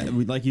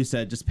 Like you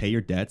said, just pay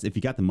your debts. If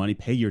you got the money,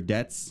 pay your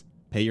debts.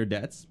 Pay your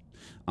debts.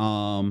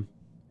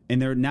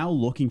 And they're now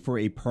looking for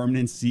a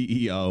permanent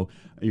CEO.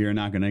 You're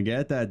not going to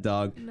get that,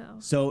 dog. No.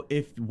 So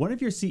if one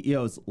of your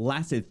CEOs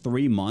lasted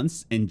 3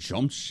 months and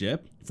jumped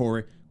ship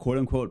for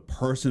quote-unquote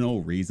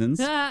personal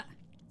reasons,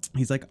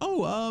 he's like,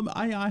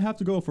 I have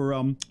to go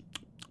for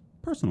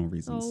personal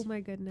reasons. Oh, my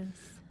goodness.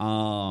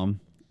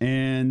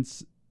 And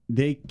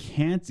they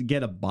can't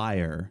get a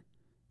buyer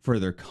for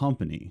their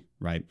company,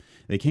 right?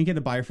 They can't get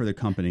a buyer for their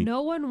company.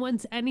 No one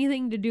wants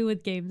anything to do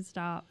with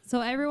GameStop. So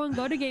everyone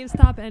go to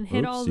GameStop and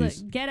hit all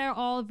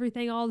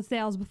the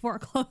sales before it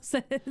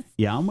closes.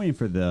 Yeah, I'm waiting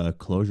for the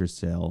closure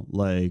sale.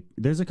 Like,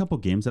 there's a couple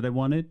games that I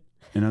wanted,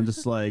 and I'm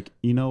just like,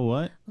 you know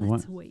what?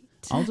 Let's wait.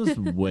 I'll just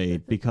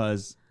wait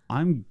because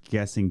I'm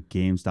guessing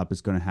GameStop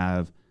is going to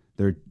have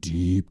their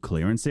deep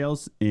clearance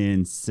sales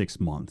in 6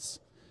 months.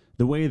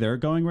 The way they're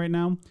going right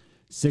now,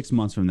 6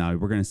 months from now,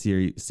 we're going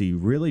to see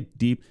really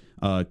deep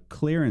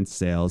clearance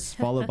sales,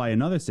 followed by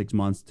another 6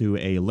 months to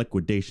a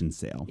liquidation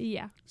sale.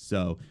 Yeah.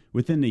 So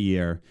within the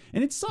year,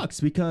 and it sucks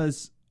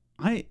because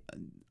I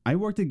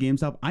worked at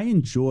GameStop. I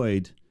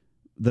enjoyed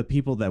the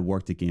people that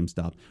worked at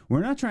GameStop.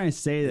 We're not trying to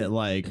say that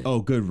like, oh,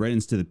 good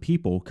riddance to the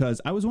people,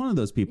 because I was one of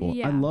those people.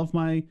 Yeah. I love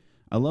my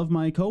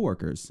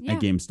coworkers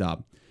at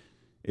GameStop.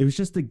 It was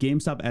just the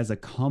GameStop as a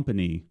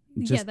company.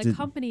 The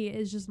company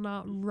is just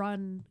not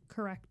run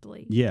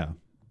correctly. Yeah.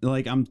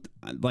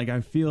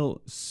 I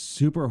feel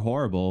super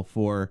horrible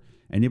for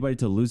anybody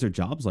to lose their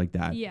jobs like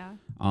that. Yeah.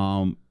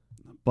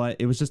 But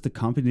it was just the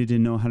company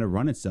didn't know how to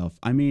run itself.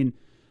 I mean,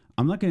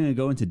 I'm not going to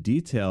go into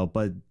detail,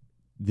 but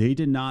they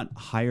did not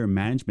hire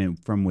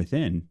management from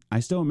within. I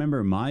still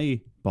remember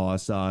my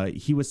boss,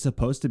 he was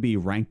supposed to be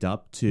ranked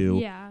up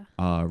to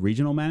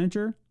regional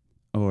manager,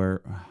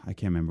 or I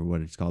can't remember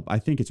what it's called. I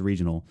think it's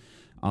regional.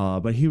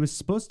 But he was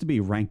supposed to be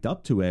ranked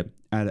up to it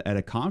at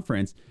a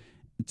conference,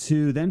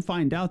 to then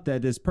find out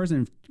that this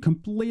person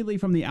completely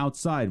from the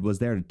outside was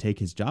there to take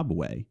his job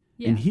away.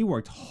 Yeah. And he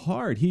worked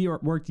hard. He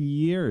worked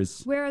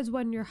years. Whereas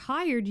when you're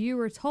hired, you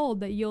were told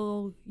that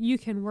you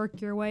can work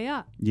your way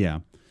up. Yeah.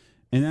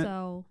 And that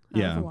was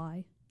a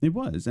lie. It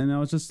was. And I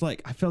was just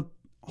like, I felt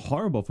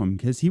horrible for him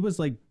because he was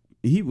like,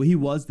 he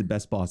was the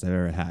best boss I've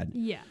ever had.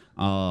 Yeah.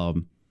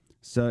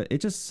 So it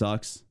just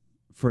sucks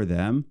for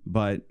them,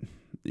 but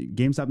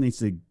GameStop needs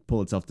to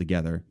pull itself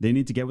together. They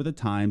need to get with the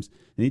times.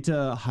 They need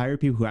to hire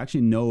people who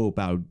actually know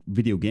about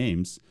video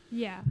games.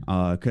 Yeah.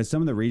 Because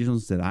some of the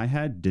regionals that I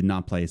had did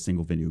not play a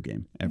single video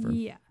game ever.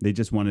 Yeah. They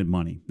just wanted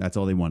money. That's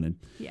all they wanted.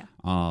 Yeah.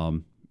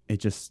 It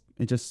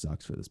just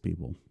sucks for those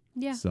people.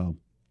 Yeah. So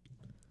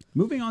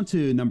moving on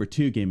to number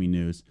 2 gaming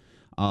news.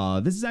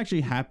 This is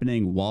actually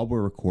happening while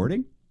we're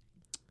recording.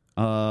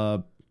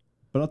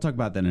 But I'll talk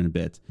about that in a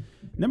bit.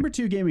 Number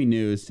 2 gaming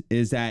news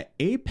is that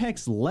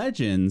Apex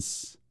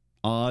Legends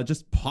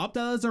just popped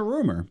out as a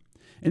rumor.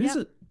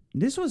 And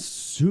this was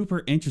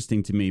super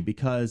interesting to me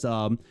because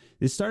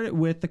it started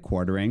with the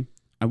quartering.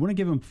 I want to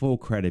give him full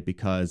credit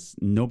because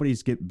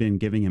nobody's been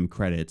giving him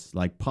credit.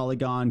 Like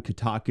Polygon,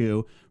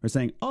 Kotaku were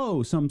saying,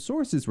 some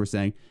sources were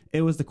saying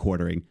it was the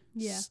quartering.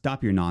 Yeah.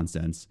 Stop your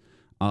nonsense.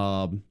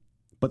 But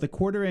the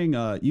quartering,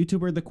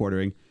 YouTuber The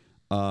Quartering,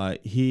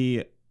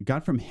 he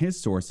got from his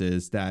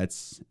sources that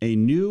a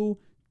new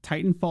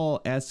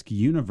Titanfall-esque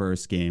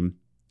universe game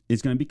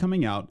is going to be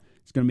coming out.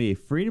 It's going to be a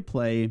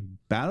free-to-play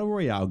battle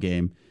royale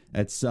game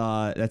that's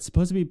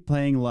supposed to be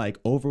playing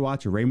like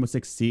Overwatch or Rainbow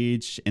Six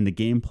Siege in the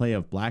gameplay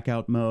of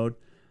Blackout mode,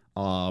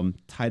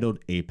 titled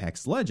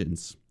Apex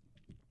Legends.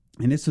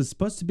 And this was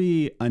supposed to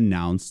be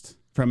announced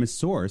from his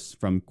source,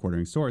 from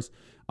Quartering's source.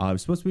 It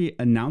was supposed to be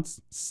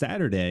announced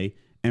Saturday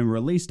and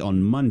released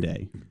on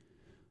Monday.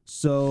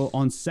 So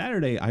on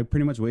Saturday, I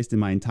pretty much wasted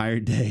my entire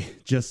day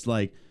just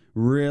like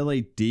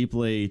really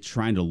deeply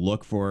trying to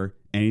look for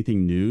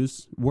anything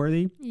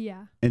newsworthy.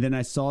 Yeah. And then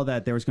I saw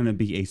that there was going to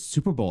be a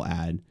Super Bowl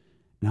ad.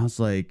 And I was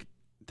like,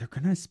 they're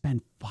going to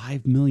spend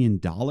 $5 million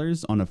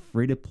on a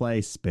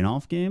free-to-play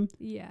spin-off game?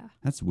 Yeah.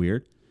 That's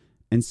weird.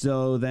 And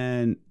so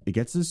then it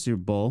gets to the Super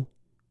Bowl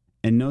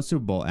and no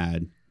Super Bowl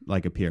ad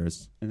like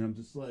appears. And I'm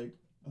just like,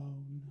 oh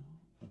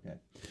no. Okay.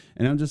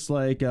 And I'm just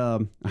like, I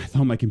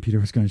thought my computer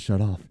was going to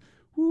shut off.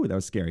 Ooh, that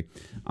was scary.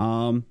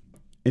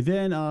 And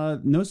then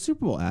no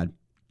Super Bowl ad.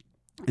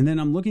 And then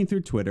I'm looking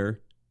through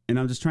Twitter and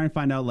I'm just trying to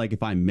find out like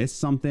if I missed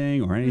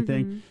something or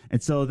anything. Mm-hmm.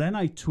 And so then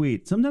I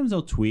tweet. Sometimes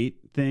I'll tweet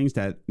things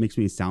that makes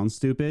me sound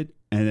stupid,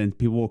 and then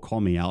people will call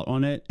me out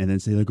on it and then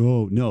say like,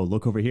 "Oh no,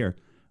 look over here,"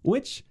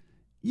 which,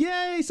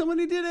 yay,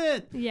 somebody did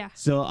it. Yeah.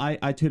 So I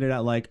tweeted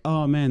out like,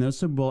 "Oh man, there's a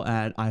Super Bowl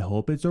ad. I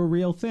hope it's a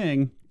real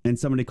thing." And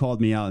somebody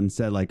called me out and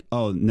said like,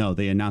 "Oh no,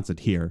 they announced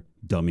it here,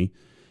 dummy."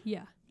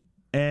 Yeah.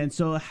 And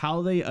so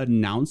how they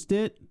announced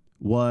it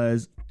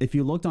was, if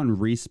you looked on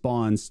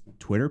Respawn's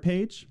Twitter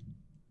page,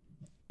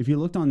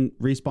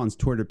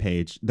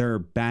 their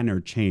banner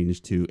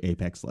changed to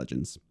Apex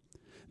Legends.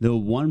 The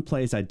one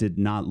place I did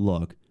not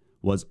look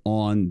was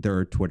on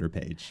their Twitter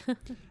page.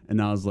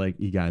 And I was like,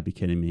 you gotta be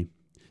kidding me.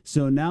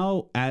 So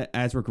now,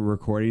 as we're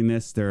recording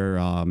this, they're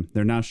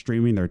now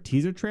streaming their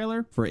teaser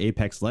trailer for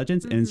Apex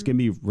Legends, and it's gonna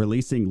be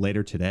releasing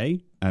later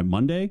today, at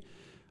Monday.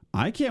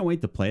 I can't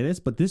wait to play this,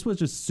 but this was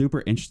just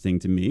super interesting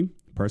to me,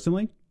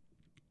 personally,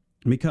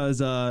 because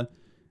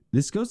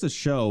this goes to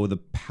show the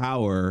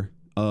power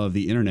of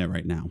the internet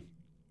right now.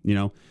 You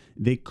know,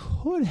 they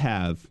could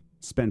have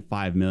spent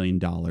 $5 million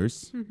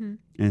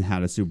and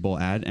had a Super Bowl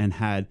ad and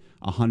had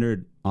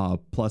 100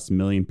 plus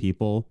million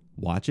people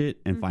watch it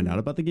and find out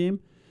about the game.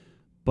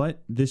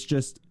 But this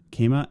just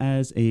came out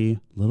as a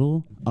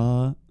little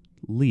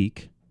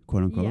leak,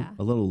 quote unquote,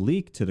 a little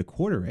leak to the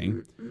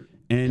quartering.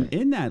 And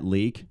in that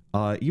leak,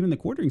 even the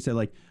quartering said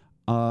like,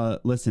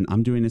 listen,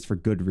 I'm doing this for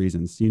good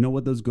reasons. You know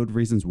what those good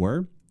reasons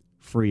were?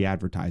 Free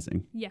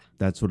advertising. Yeah.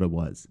 That's what it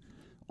was.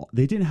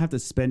 They didn't have to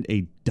spend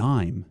a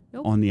dime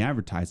on the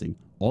advertising.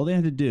 All they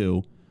had to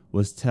do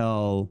was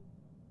tell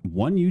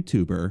one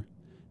YouTuber,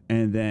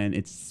 and then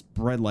it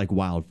spread like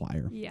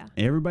wildfire. Yeah.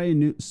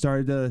 Everybody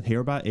started to hear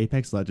about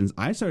Apex Legends.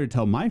 I started to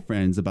tell my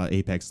friends about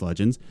Apex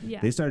Legends.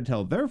 Yeah. They started to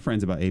tell their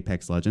friends about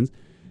Apex Legends.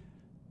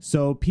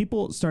 So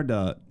people started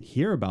to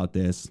hear about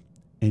this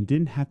and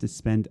didn't have to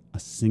spend a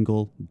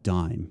single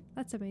dime.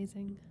 That's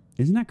amazing.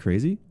 Isn't that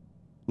crazy?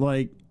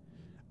 Like,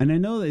 and I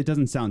know that it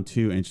doesn't sound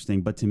too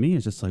interesting, but to me,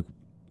 it's just like,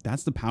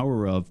 that's the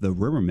power of the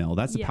rumor mill.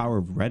 That's the power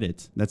of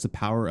Reddit. That's the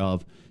power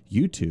of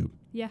YouTube.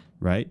 Yeah.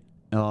 Right?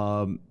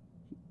 And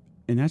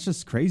that's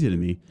just crazy to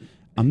me.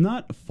 I'm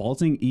not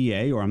faulting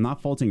EA or I'm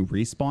not faulting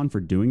Respawn for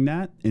doing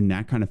that in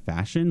that kind of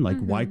fashion. Like,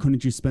 why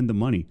couldn't you spend the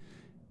money?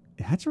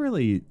 That's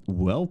really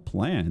well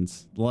planned.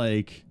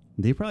 Like,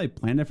 they probably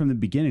planned it from the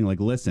beginning. Like,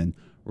 listen,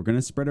 we're going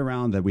to spread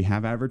around that we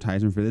have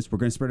advertising for this. We're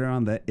going to spread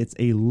around that it's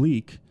a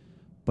leak.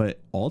 But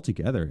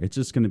altogether, it's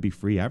just going to be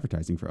free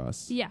advertising for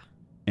us. Yeah.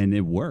 And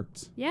it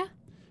worked. Yeah.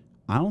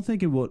 I don't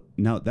think it will.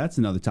 No, that's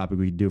another topic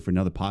we could do for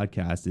another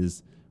podcast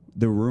is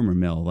the rumor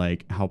mill,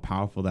 like how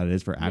powerful that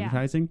is for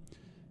advertising.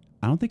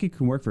 I don't think it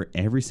can work for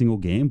every single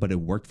game, but it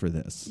worked for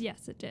this.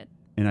 Yes, it did.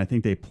 And I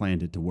think they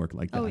planned it to work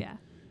like that. Oh, yeah.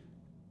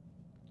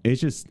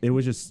 It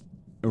was just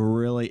a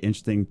really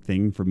interesting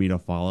thing for me to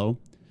follow.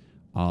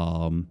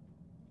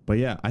 But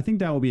yeah, I think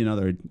that will be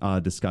another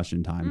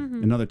discussion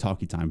time, another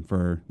talkie time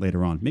for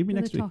later on. Maybe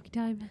next week.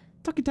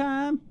 Talkie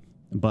time.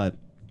 But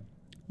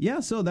yeah,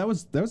 so that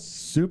was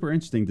super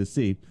interesting to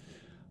see.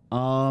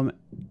 And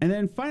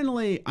then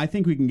finally, I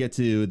think we can get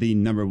to the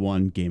number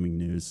one gaming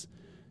news.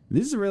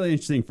 This is really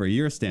interesting for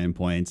your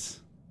standpoint.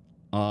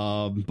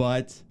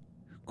 But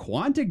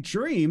Quantic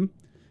Dream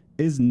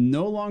is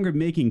no longer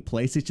making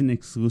PlayStation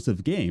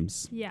exclusive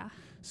games. Yeah.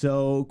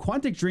 So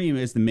Quantic Dream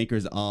is the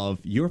makers of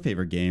your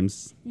favorite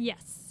games.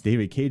 Yes.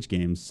 David Cage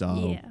games,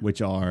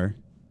 which are...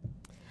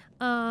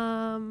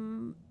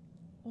 Well,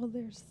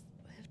 there's...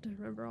 I have to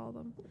remember all of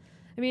them.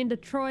 I mean,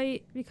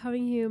 Detroit,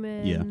 Becoming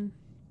Human. Yeah.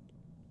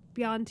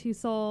 Beyond Two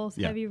Souls,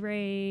 Yeah. Heavy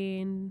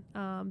Rain,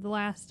 The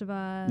Last of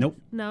Us. Nope.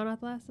 No, not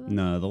The Last of Us?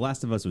 No, The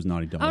Last of Us was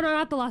Naughty Dog. Oh, no,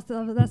 not The Last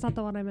of Us. That's not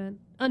the one I meant.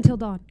 Until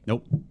Dawn.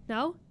 Nope.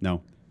 No?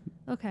 No.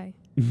 Okay.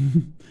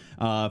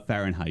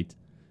 Fahrenheit.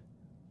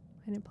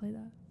 I didn't play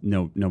that.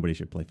 No, nobody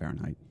should play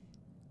Fahrenheit.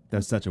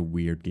 That's such a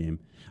weird game.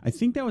 I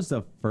think that was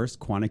the first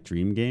Quantic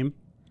Dream game,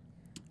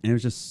 and it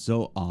was just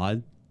so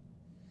odd.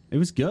 It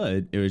was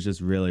good. It was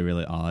just really,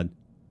 really odd.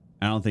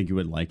 I don't think you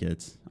would like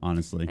it,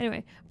 honestly.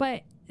 Anyway,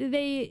 but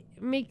they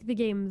make the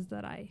games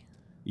that I...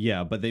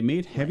 Yeah, but they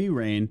made Heavy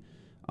Rain,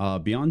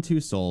 Beyond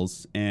Two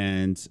Souls,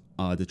 and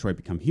Detroit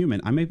Become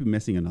Human. I may be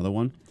missing another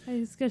one. I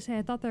was going to say,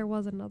 I thought there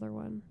was another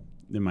one.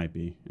 There might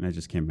be, and I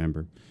just can't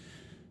remember.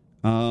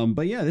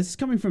 But yeah, this is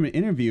coming from an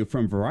interview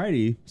from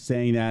Variety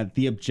saying that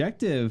the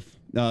objective,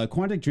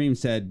 Quantic Dream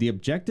said, the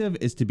objective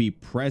is to be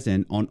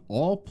present on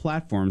all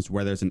platforms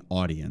where there's an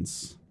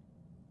audience.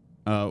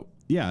 Yeah,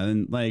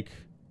 and like,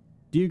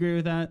 do you agree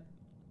with that?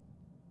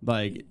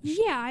 Like,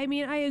 yeah, I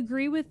mean, I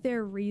agree with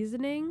their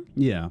reasoning.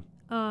 Yeah.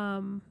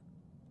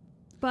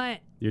 But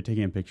You're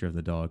taking a picture of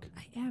the dog.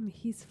 I am.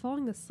 He's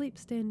falling asleep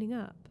standing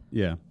up.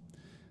 Yeah.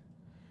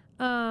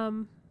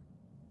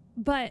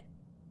 But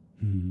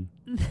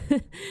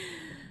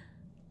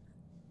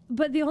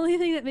but the only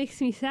thing that makes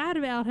me sad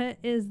about it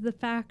is the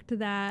fact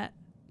that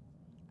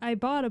I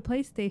bought a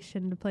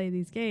PlayStation to play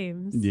these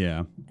games.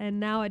 Yeah. And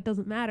now it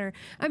doesn't matter.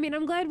 I mean,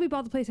 I'm glad we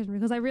bought the PlayStation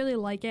because I really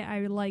like it.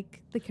 I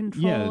like the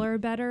controller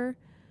better.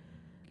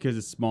 Because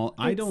it's small.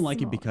 I don't like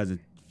it small. because it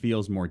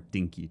feels more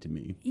dinky to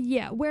me.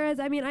 Yeah. Whereas,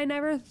 I mean, I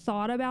never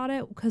thought about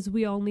it because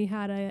we only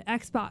had a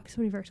Xbox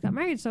when we first got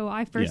married. So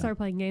I first started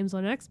playing games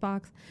on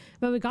Xbox.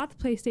 But we got the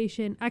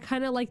PlayStation. I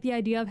kind of like the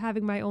idea of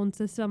having my own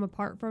system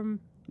apart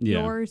from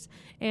yours.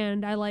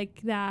 And I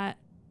like that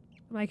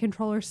my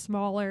controller's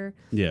smaller.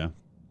 Yeah.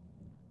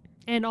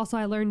 And also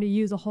I learned to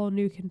use a whole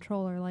new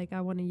controller. Like, I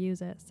want to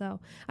use it.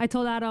 So I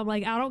told Adam,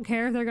 like, I don't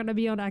care if they're going to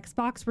be on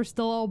Xbox. We're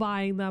still all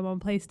buying them on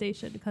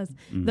PlayStation because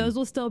those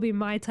will still be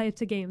my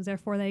types of games.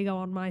 Therefore, they go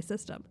on my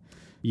system.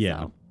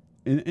 Yeah. So.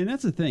 And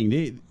that's the thing.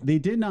 They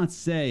did not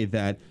say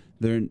that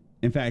they're...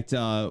 In fact,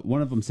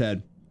 one of them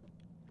said...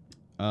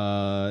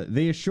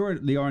 they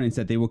assured the audience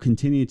that they will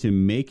continue to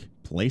make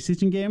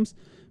PlayStation games,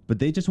 but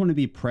they just want to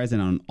be present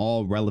on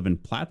all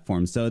relevant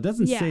platforms. So it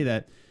doesn't say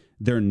that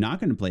they're not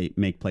going to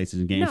make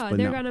PlayStation games. No, but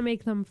they're going to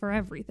make them for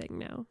everything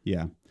now.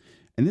 Yeah.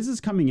 And this is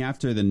coming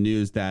after the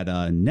news that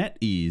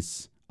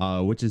NetEase,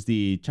 which is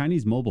the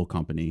Chinese mobile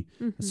company,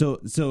 so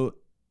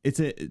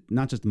it's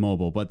not just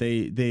mobile, but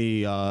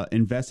they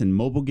invest in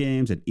mobile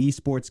games and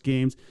esports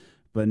games,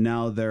 but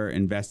now they're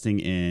investing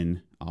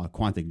in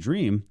Quantic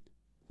Dream.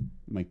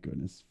 My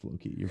goodness,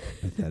 Floki, you're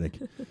pathetic.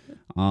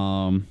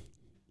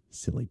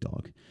 Silly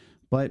dog.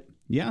 But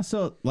yeah,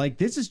 so like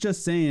this is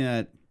just saying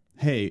that,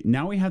 hey,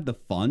 now we have the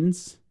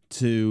funds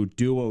to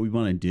do what we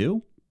want to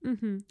do.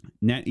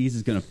 NetEase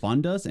is going to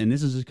fund us, and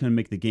this is just going to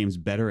make the games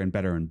better and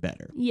better and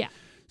better. Yeah.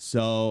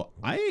 So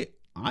I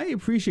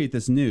appreciate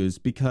this news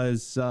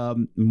because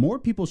more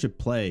people should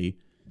play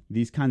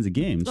these kinds of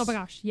games. Oh my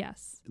gosh,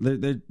 yes.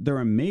 They're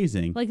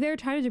amazing. Like, there are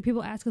times where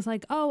people ask us,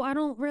 like, oh, I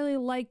don't really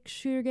like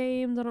shooter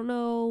games. I don't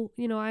know.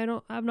 You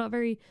know, I'm not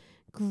very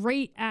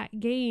great at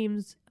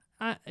games.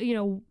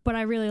 But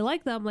I really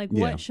like them. Like,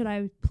 what should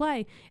I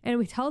play? And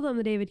we tell them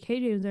the David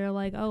Cage games. They're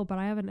like, oh, but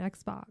I have an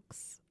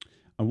Xbox.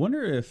 I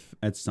wonder if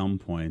at some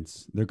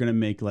points they're going to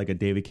make like a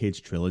David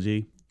Cage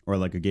trilogy or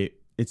like a game.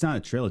 It's not a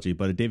trilogy,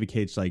 but a David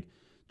Cage like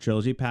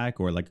trilogy pack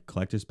or like a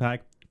collector's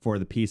pack for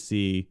the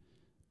PC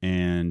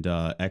and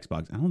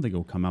Xbox. I don't think it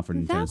will come out for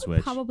Nintendo Switch. That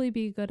would probably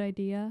be a good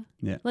idea.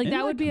 Yeah. Like,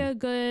 that would be a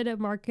good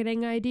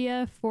marketing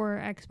idea for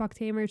Xbox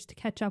gamers to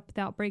catch up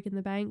without breaking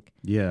the bank.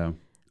 Yeah.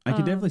 I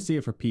could definitely see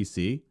it for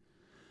PC.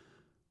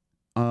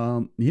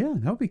 Yeah,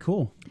 that would be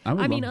cool.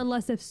 I mean,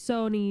 unless if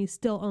Sony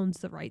still owns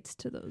the rights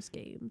to those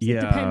games. Yeah.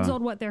 It depends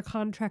on what their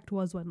contract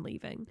was when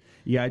leaving.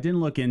 Yeah, I didn't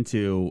look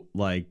into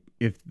like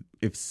if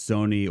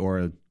Sony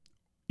or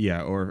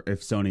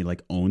if Sony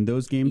like owned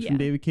those games from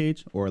David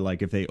Cage or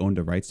like if they owned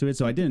the rights to it.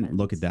 So I didn't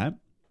look at that.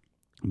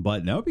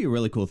 But that would be a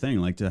really cool thing,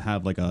 like to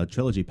have like a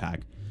trilogy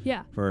pack.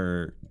 Yeah.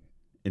 And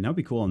that would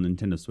be cool on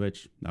Nintendo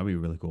Switch. That would be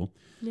really cool.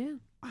 Yeah.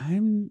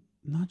 I'm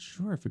not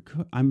sure if it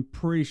could. I'm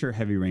pretty sure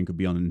Heavy Rain could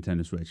be on the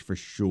Nintendo Switch for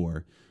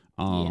sure.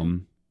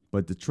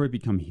 But Detroit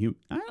Become Human,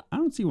 I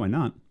don't see why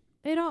not.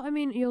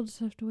 You'll just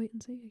have to wait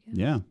and see, I guess.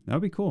 Yeah, that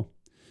would be cool.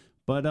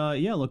 But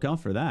look out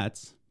for that.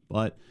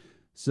 But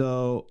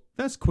so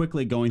that's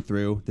quickly going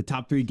through the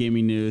top 3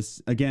 gaming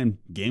news. Again,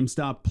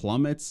 GameStop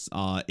plummets.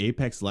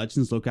 Apex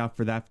Legends, look out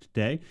for that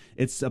today.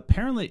 It's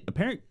apparent.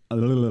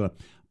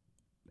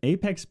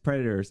 Apex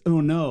Predators.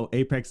 Oh no,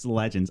 Apex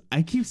Legends.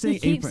 I keep saying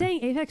saying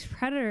Apex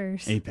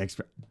Predators.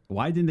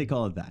 Why didn't they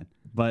call it that?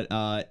 But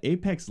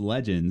Apex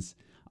Legends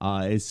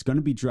is going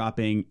to be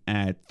dropping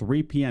at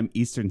 3 p.m.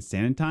 Eastern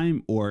Standard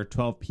Time or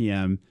 12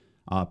 p.m.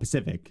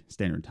 Pacific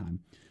Standard Time.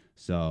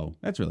 So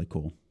that's really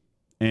cool.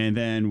 And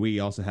then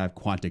we also have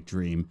Quantic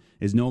Dream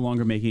is no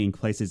longer making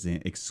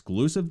PlayStation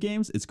exclusive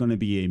games. It's going to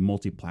be a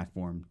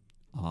multi-platform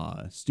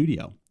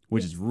studio,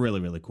 which is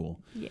really, really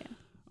cool. Yeah.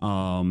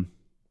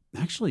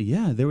 Actually,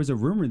 there was a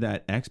rumor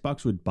that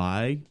Xbox would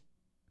buy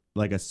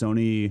like a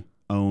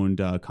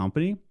Sony-owned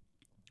company.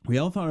 We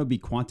all thought it would be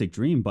Quantic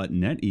Dream, but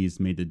NetEase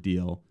made the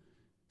deal.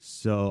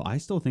 So I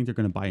still think they're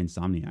going to buy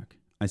Insomniac.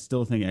 I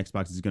still think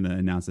Xbox is going to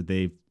announce that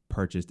they've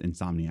purchased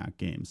Insomniac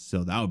games.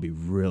 So that would be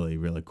really,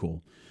 really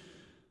cool.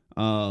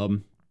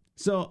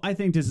 So I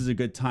think this is a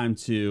good time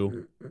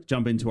to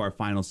jump into our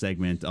final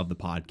segment of the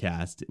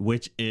podcast,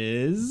 which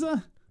is...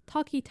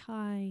 Talkie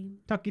time.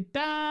 Talkie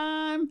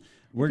time.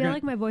 I feel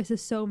like my voice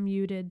is so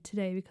muted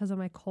today because of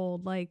my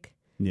cold. Like,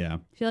 yeah.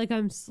 I feel like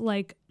I'm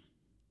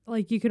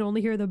like you can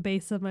only hear the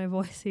bass of my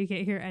voice, so you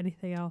can't hear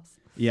anything else.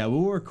 Yeah,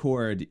 we'll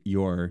record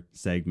your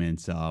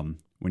segments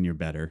when you're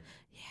better.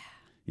 Yeah.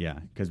 Yeah,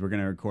 because we're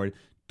gonna record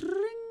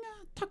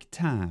Talkie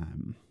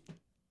time.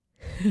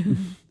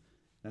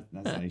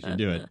 That's how you should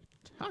do it.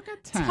 Talkie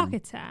time. Talkie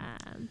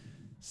time.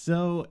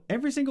 So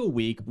every single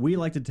week, we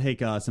like to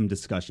take some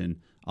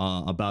discussion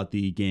about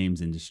the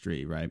games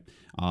industry, right?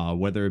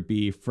 Whether it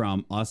be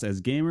from us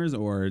as gamers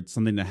or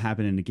something that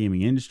happened in the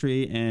gaming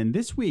industry. And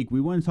this week, we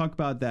want to talk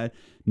about that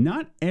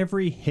not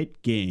every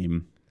hit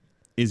game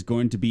is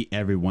going to be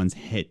everyone's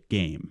hit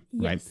game,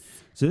 right? Yes.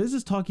 So this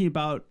is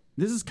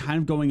kind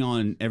of going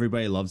on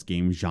Everybody Loves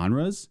Game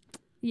genres,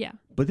 Yeah.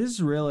 But this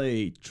is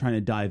really trying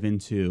to dive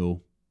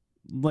into,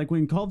 like,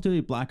 when Call of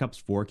Duty Black Ops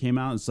 4 came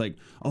out, it's like,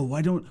 oh,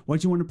 why'd you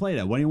want to play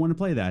that? Why do you want to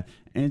play that?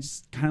 And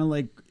it's kind of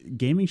like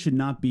gaming should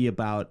not be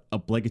about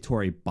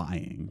obligatory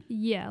buying.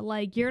 Yeah,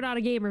 like you're not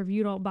a gamer if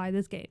you don't buy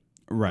this game.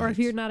 Right. Or if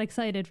you're not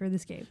excited for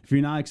this game. If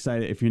you're not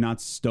excited, if you're not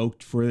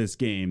stoked for this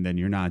game, then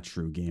you're not a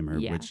true gamer,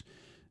 Yeah. which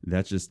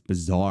that's just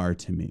bizarre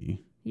to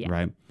me. Yeah.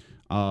 Right.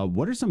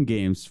 What are some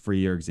games, for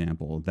your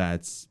example,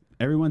 that's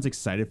everyone's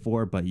excited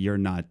for, but you're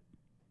not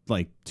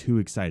like too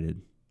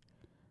excited?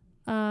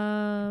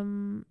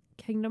 Kingdom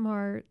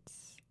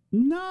Hearts.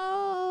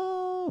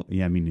 No.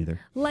 Yeah, me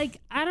neither.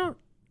 Like,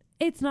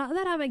 it's not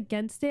that I'm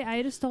against it.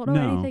 I just don't know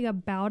No. anything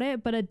about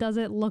it, but it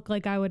doesn't look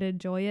like I would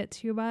enjoy it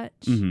too much.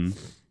 Mm-hmm.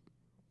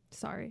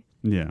 Sorry.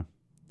 Yeah.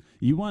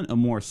 You want a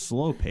more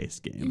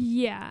slow-paced game.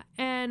 Yeah,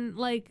 and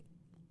like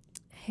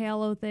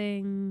Halo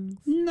things.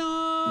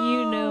 No.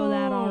 You know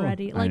that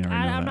already. Like,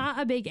 I'm that. not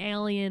a big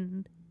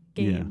alien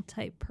game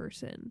type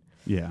person.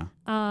 Yeah.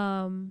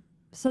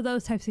 So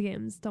those types of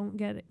games don't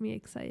get me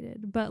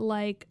excited. But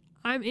like,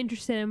 I'm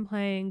interested in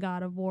playing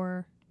God of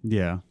War.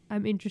 Yeah.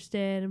 I'm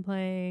interested in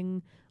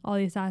playing all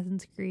the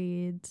Assassin's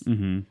Creeds.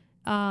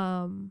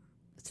 Mm-hmm.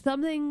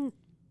 Something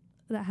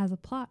that has a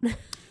plot.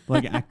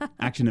 Like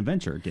action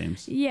adventure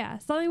games. Yeah,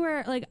 something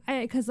where like,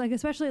 because like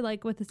especially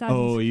like with Assassin's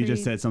Oh, you Creed,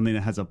 just said something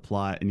that has a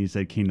plot, and you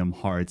said Kingdom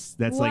Hearts.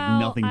 That's like well,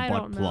 nothing I but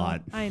don't know.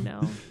 plot. I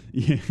know.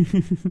 Yeah.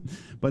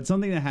 But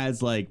something that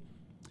has like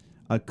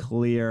a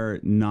clear,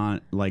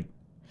 not like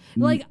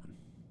Like,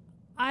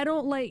 I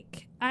don't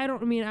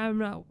mean, I'm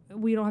not,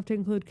 we don't have to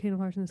include Kingdom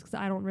Hearts in this because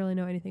I don't really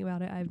know anything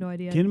about it. I have no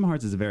idea. Kingdom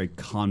Hearts is a very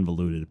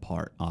convoluted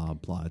plot.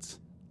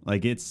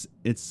 Like it's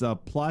a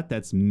plot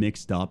that's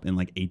mixed up in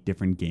like 8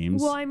 different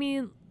games. Well, I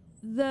mean,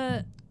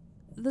 the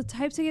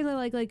types of games I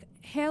like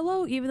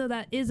Halo, even though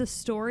that is a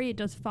story, it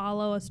does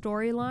follow a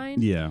storyline.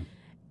 Yeah.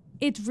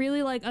 It's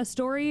really like a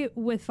story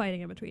with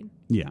fighting in between.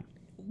 Yeah.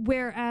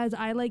 Whereas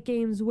I like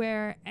games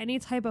where any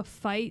type of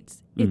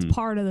fights, it's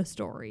part of the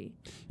story.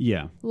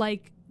 Yeah.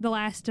 Like The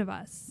Last of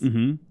Us.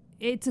 Mm-hmm.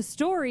 It's a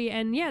story,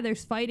 and yeah,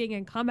 there's fighting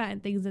and combat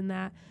and things in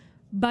that,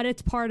 but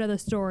it's part of the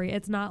story.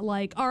 It's not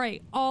like, all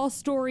right, all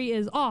story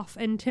is off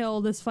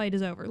until this fight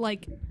is over.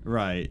 Like,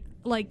 Right.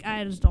 like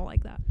I just don't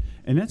like that.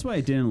 And that's what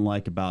I didn't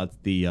like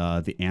about the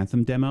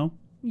Anthem demo.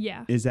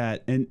 Yeah. Is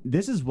that, and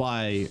this is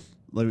why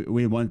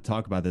we want to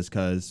talk about this,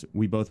 because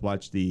we both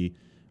watched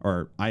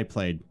I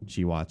played,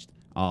 she watched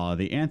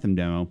the Anthem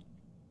demo,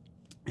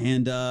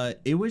 and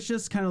it was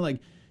just kind of like,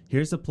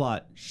 here's the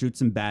plot, shoot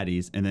some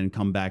baddies, and then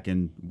come back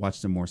and watch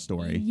some more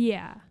story.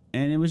 Yeah.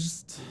 And it was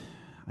just,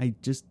 I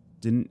just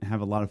didn't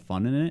have a lot of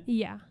fun in it.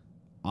 Yeah.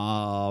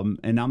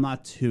 And I'm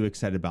not too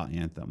excited about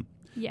Anthem.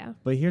 Yeah.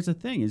 But here's the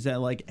thing, is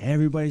that like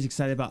everybody's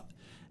excited about,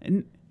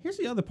 and here's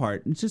the other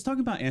part. It's just talking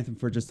about Anthem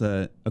for just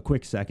a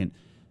quick second.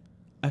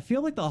 I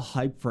feel like the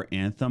hype for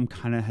Anthem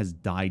kind of has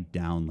died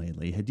down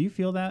lately. Do you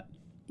feel that?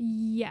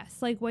 Yes.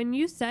 Like when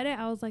you said it,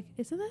 I was like,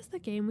 isn't this the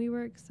game we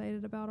were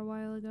excited about a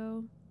while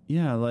ago?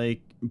 Yeah,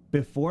 like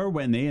before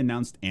when they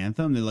announced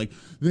Anthem, they're like,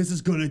 this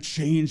is going to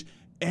change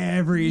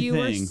everything. You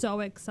were so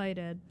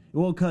excited.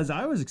 Well, because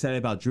I was excited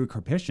about Drew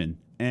Karpyshyn,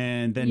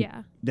 and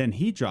then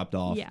he dropped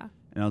off. Yeah.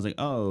 And I was like,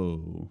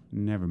 oh,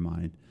 never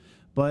mind.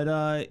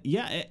 But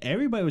yeah,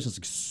 everybody was just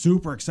like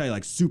super excited,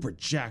 like super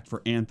jacked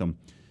for Anthem.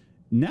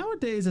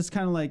 Nowadays, it's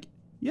kind of like,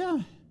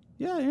 yeah,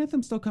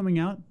 Anthem's still coming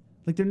out.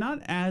 Like, they're not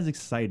as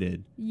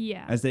excited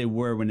as they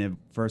were when it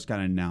first got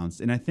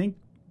announced. And I think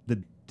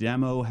the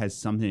demo has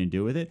something to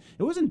do with it.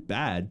 It wasn't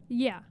bad.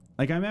 Yeah.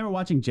 Like, I remember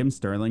watching Jim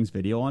Sterling's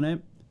video on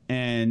it,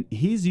 and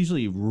he's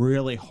usually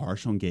really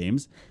harsh on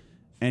games.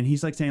 And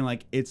he's like saying,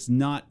 like, it's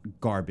not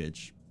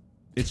garbage.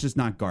 It's just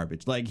not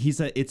garbage. Like, he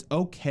said, it's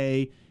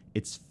okay,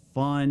 it's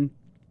fun,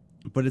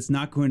 but it's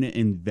not going to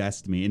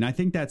invest me. And I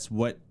think that's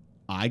what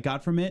I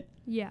got from it.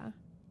 Yeah.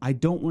 I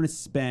don't want to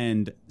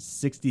spend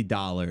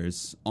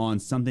 $60 on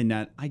something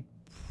that I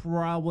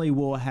probably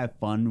will have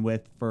fun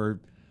with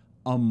for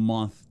a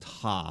month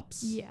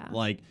tops. Yeah.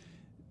 Like,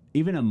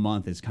 even a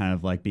month is kind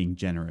of like being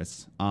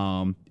generous.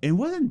 It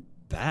wasn't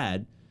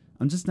bad.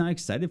 I'm just not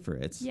excited for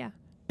it. Yeah.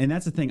 And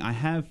that's the thing. I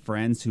have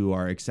friends who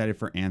are excited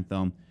for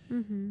Anthem,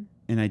 and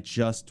I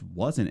just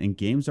wasn't. And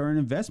games are an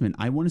investment.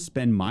 I want to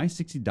spend my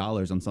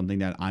 $60 on something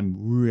that I'm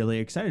really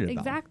excited about.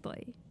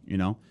 Exactly. You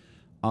know?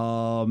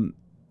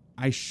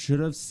 I should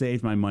have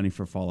saved my money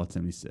for Fallout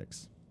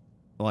 76.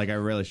 Like, I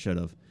really should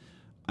have.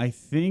 I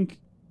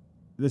think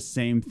the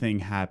same thing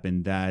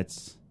happened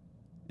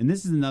and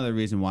this is another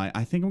reason why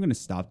I think I'm going to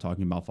stop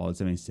talking about Fallout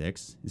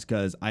 76, is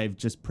because I've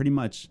just pretty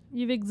much...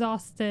 You've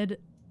exhausted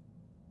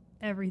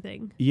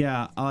everything.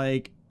 Yeah,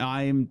 like,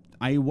 I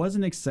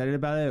wasn't excited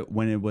about it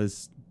when it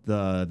was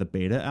the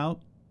beta out.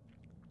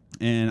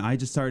 And I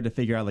just started to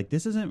figure out, like,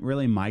 this isn't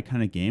really my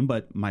kind of game,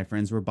 but my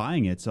friends were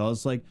buying it. So I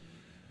was like,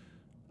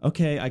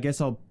 okay, I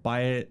guess I'll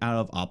buy it out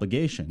of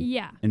obligation.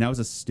 Yeah. And that was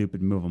a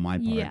stupid move on my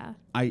part. Yeah.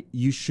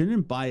 You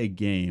shouldn't buy a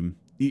game.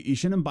 You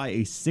shouldn't buy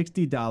a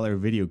 $60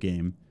 video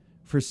game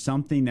for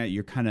something that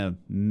you're kind of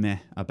meh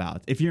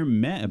about. If you're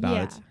meh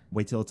about it,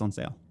 wait till it's on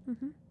sale.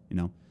 Mm-hmm. You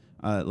know,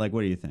 like,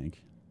 what do you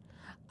think?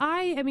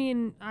 I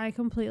mean, I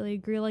completely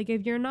agree. Like,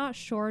 if you're not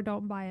sure,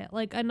 don't buy it.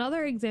 Like,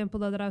 another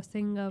example, though, that I was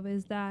thinking of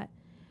is that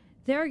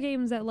there are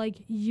games that, like,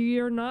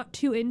 you're not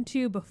too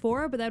into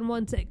before, but then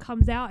once it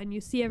comes out and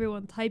you see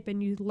everyone type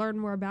and you learn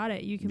more about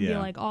it, you can be,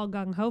 like, all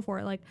gung-ho for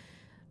it. Like,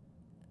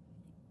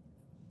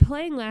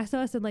 playing Last of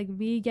Us and, like,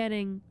 me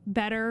getting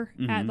better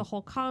at the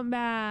whole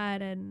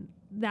combat and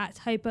that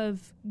type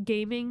of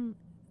gaming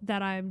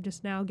that I'm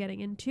just now getting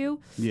into.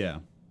 Yeah.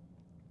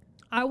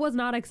 I was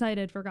not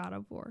excited for God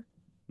of War.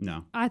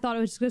 No. I thought it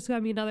was just going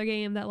to be another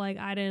game that, like,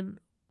 I didn't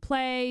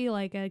play.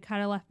 Like, it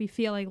kind of left me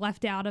feeling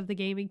left out of the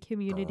gaming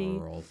community.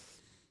 Girl.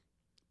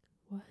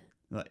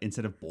 What?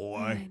 Instead of boy.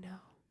 I know.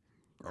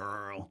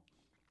 Girl.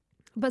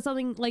 But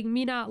something like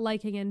me not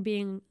liking and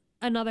being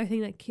another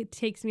thing that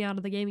takes me out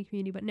of the gaming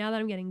community. But now that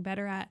I'm getting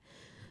better at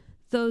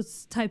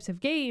those types of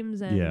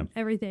games and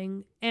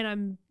everything, and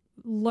I'm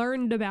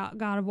learned about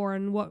God of War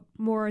and what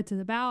more it's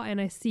about,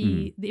 and I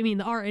see, I mean,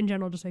 the art in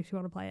general just makes me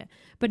want to play it.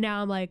 But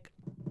now I'm like...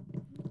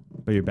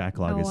 But your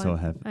backlog is so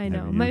heavy. I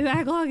know. Heavy, my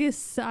backlog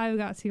is... I've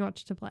got too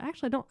much to play.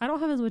 Actually, I don't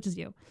have as much as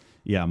you.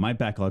 Yeah, my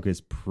backlog is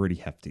pretty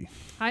hefty.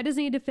 I just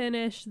need to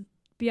finish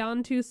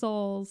Beyond Two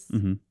Souls,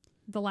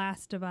 The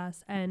Last of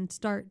Us, and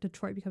start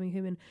Detroit Becoming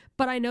Human.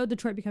 But I know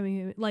Detroit Becoming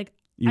Human. Like,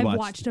 I've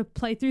watched a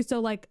playthrough, so,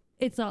 like,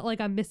 it's not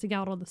like I'm missing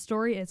out on the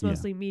story. It's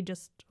mostly me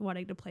just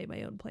wanting to play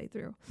my own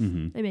playthrough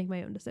and make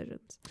my own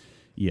decisions.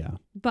 Yeah.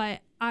 But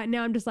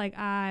now I'm just like,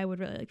 I would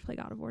really like to play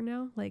God of War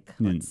now. Like,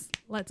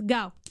 let's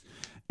go.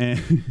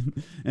 And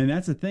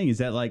that's the thing, is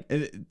that, like,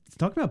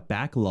 talking about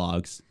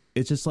backlogs,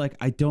 it's just like,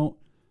 I don't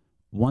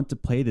want to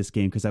play this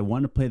game because I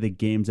want to play the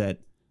games that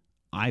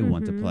I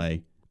want to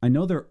play. I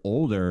know they're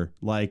older.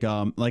 Like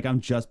I'm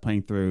just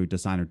playing through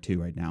Designer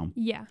 2 right now.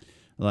 Yeah.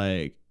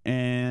 Like,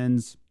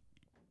 and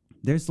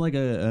there's like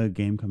a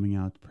game coming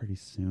out pretty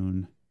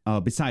soon.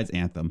 Besides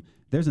Anthem,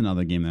 there's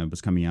another game that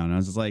was coming out, and I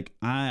was just like,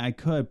 I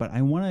could, but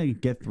I want to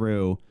get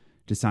through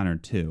Designer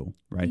 2,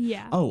 right?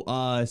 Yeah. Oh,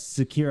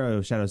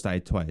 Sekiro Shadows Die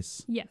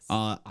Twice. Yes.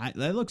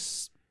 That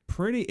looks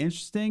pretty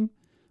interesting,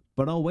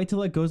 but I'll wait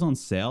till it goes on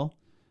sale.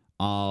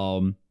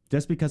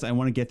 Just because I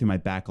want to get through my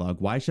backlog.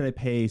 Why should I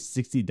pay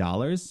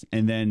 $60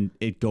 and then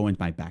it go into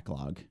my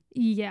backlog?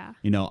 Yeah.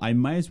 You know, I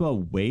might as well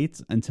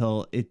wait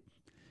until it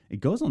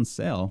goes on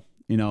sale,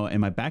 you know, and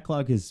my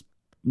backlog is,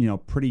 you know,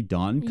 pretty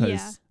done,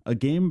 because a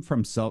game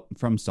from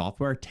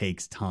software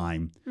takes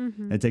time.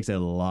 It takes a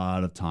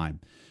lot of time.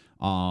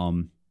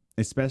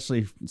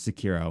 Especially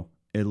Sekiro.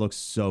 It looks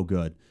so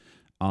good.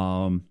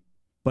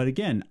 But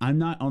again, I'm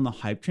not on the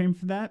hype train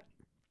for that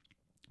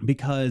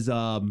because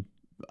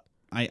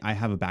I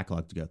have a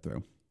backlog to go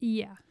through.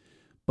 Yeah.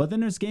 But then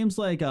there's games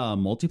like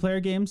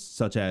multiplayer games,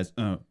 such as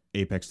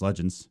Apex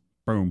Legends.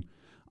 Boom.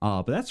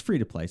 But that's free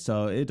to play,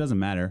 so it doesn't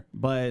matter.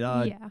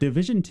 But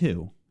Division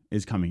 2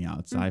 is coming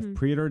out. So I've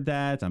pre-ordered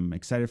that. I'm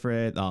excited for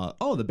it.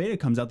 The beta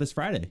comes out this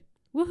Friday.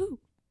 Woohoo.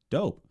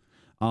 Dope.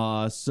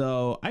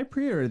 So I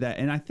pre-ordered that,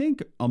 and I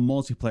think a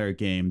multiplayer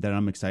game that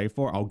I'm excited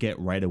for, I'll get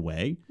right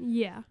away.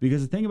 Yeah.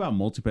 Because the thing about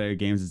multiplayer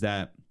games is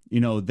that, you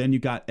know, then you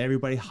got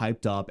everybody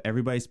hyped up,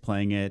 everybody's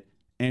playing it.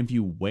 And if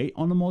you wait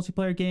on the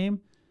multiplayer game,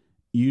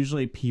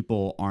 usually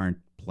people aren't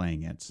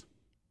playing it.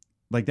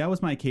 Like, that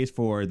was my case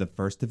for the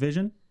first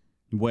Division,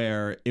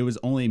 where it was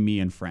only me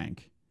and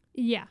Frank.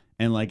 Yeah.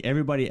 And, like,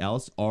 everybody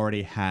else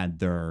already had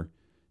their,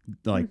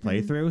 like,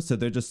 playthrough. So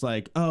they're just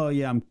like, oh,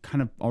 yeah, I'm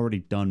kind of already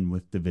done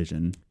with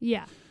Division.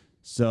 Yeah.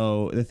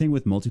 So the thing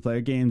with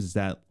multiplayer games is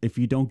that if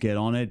you don't get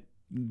on it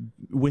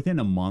within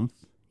a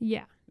month,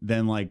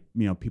 then, like,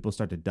 you know, people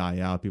start to die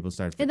out. People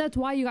start... And that's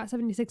why you got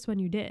 76 when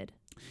you did.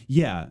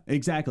 Yeah,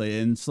 exactly.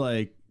 And it's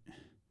like,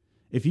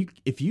 if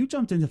you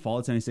jumped into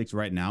Fallout 76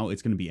 right now,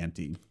 it's going to be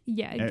empty.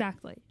 Yeah,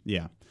 exactly.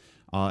 Yeah.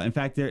 In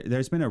fact,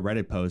 there's been a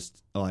Reddit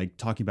post like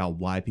talking about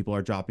why people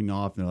are dropping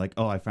off, and they're like,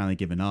 oh, I finally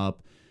given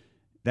up.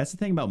 That's the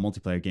thing about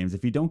multiplayer games.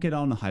 If you don't get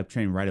on the hype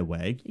train right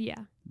away, you're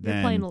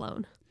playing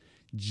alone.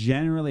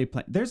 Generally,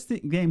 there's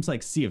games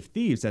like Sea of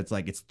Thieves that's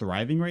like, it's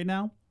thriving right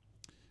now.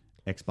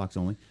 Xbox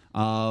only.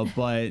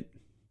 But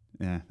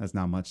yeah, that's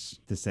not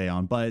much to say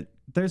on. But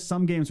there's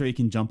some games where you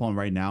can jump on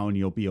right now and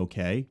you'll be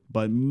okay.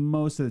 But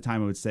most of the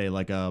time, I would say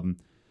like a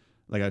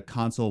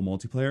console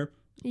multiplayer.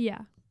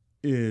 Yeah.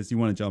 Is you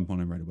want to jump on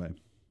it right away.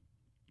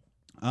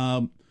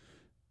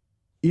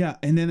 Yeah,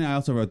 and then I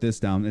also wrote this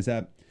down, is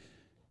that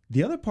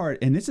the other part,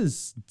 and this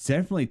is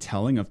definitely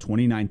telling of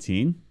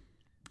 2019,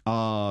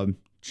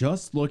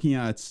 just looking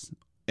at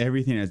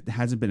everything that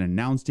hasn't been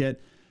announced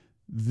yet,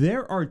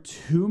 there are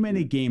too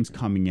many games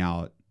coming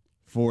out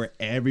for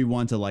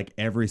everyone to like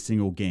every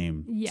single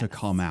game to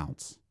come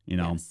out. You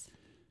know,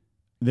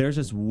 there's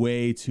just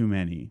way too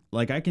many.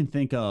 Like, I can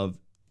think of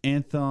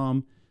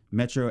Anthem,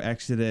 Metro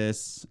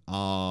Exodus.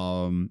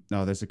 No,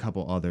 there's a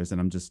couple others that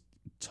I'm just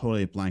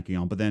totally blanking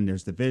on. But then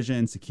there's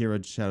Division,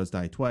 Sekiro Shadows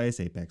Die Twice,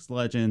 Apex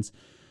Legends.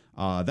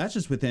 That's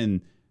just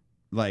within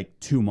like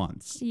 2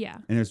 months. Yeah.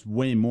 And there's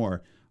way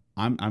more.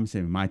 I'm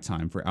saving my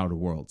time for Outer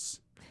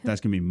Worlds.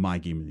 That's gonna be my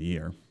game of the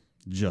year.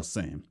 Just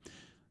saying.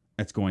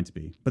 It's going to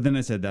be. But then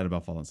I said that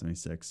about Fallout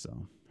 76,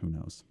 so who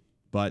knows?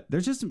 But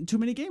there's just too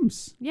many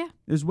games. Yeah.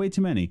 There's way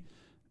too many.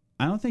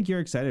 I don't think you're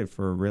excited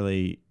for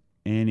really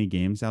any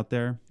games out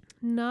there.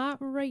 Not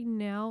right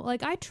now.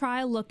 Like, I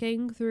try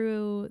looking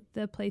through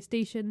the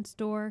PlayStation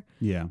store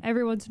Yeah.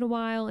 every once in a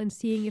while and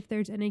seeing if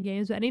there's any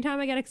games. But anytime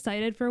I get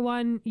excited for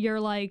one,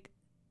 you're like,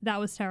 that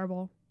was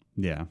terrible.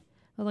 Yeah.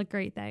 I'm like,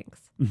 great,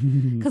 thanks.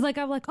 Because, like,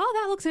 I'm like,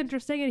 oh, that looks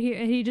interesting.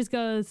 And he just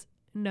goes,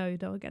 no, you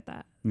don't get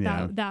that.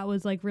 Yeah. That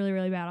was, like, really,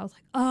 really bad. I was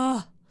like,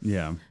 oh.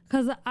 Yeah.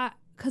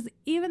 Because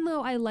even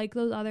though I like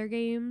those other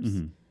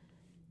games,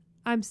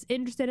 I'm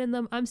interested in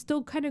them. I'm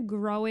still kind of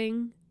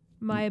growing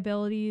my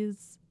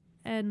abilities.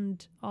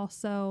 And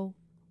also,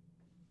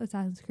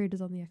 Assassin's Creed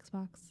is on the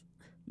Xbox.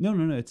 No.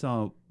 It's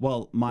all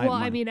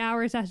I mean,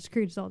 our Assassin's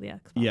Creed is on the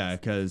Xbox. Yeah,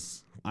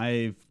 because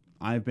I've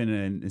been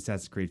an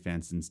Assassin's Creed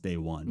fan since day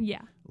one.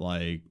 Yeah.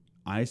 Like,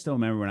 I still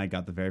remember when I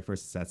got the very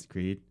first Assassin's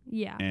Creed.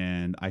 Yeah.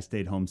 And I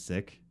stayed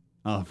homesick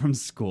from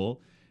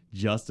school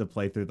just to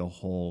play through the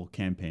whole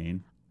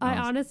campaign. I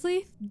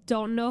honestly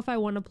don't know if I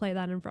want to play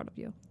that in front of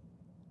you.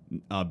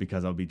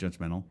 Because I'll be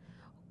judgmental.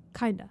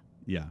 Kinda.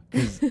 Yeah,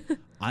 because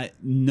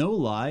no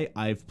lie,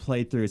 I've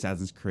played through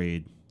Assassin's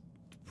Creed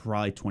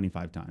probably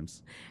 25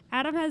 times.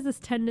 Adam has this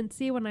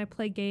tendency when I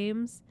play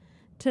games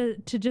to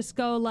just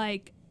go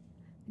like,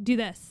 do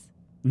this.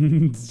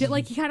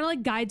 Like, he kind of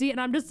like guides you,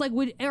 and I'm just like,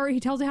 or he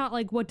tells me how,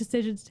 like, what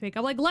decisions to make.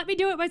 I'm like, let me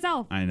do it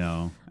myself. I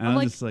know. And I'm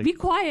like, just like, be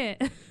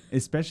quiet.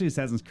 especially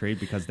Assassin's Creed,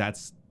 because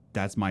that's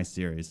my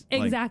series.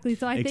 Exactly. Like,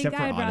 so I think except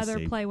for I'd Odyssey.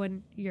 rather play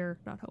when you're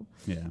not home.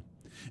 Yeah.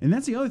 And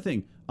that's the other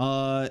thing.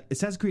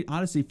 Assassin's Creed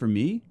Odyssey, for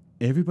me,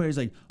 everybody's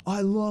like,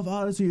 I love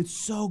Odyssey. It's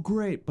so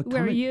great. But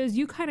Where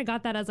you kind of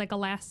got that as like a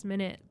last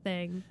minute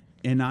thing.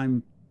 And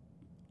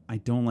I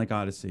don't like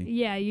Odyssey.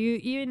 Yeah,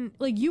 you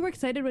were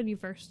excited when you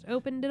first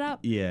opened it up.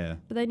 Yeah.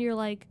 But then you're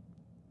like,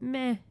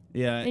 meh.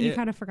 Yeah. And you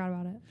kind of forgot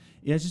about it.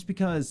 Yeah, it's just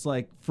because,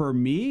 like, for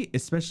me,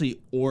 especially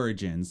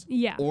Origins.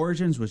 Yeah.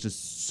 Origins was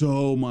just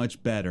so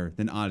much better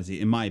than Odyssey,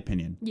 in my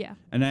opinion. Yeah.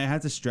 And I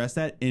had to stress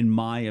that, in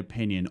my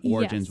opinion,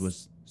 Origins Yes.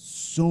 was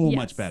so Yes.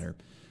 much better.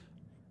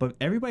 But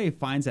everybody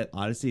finds that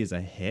Odyssey is a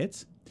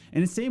hit.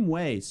 In the same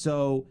way,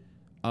 so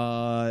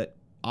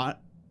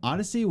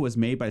Odyssey was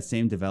made by the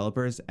same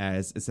developers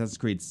as Assassin's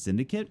Creed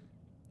Syndicate.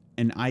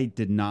 And I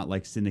did not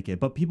like Syndicate.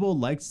 But people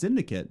liked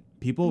Syndicate.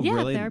 People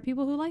really... there are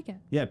people who like it.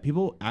 Yeah,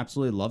 people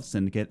absolutely love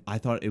Syndicate. I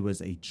thought it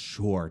was a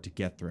chore to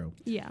get through.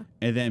 Yeah.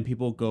 And then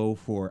people go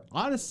for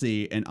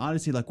Odyssey, and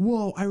Odyssey like,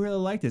 whoa, I really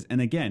like this.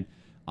 And again,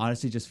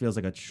 Odyssey just feels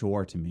like a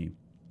chore to me.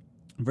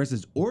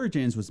 Versus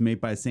Origins was made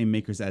by the same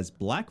makers as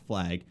Black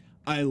Flag.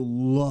 I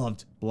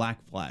loved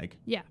Black Flag.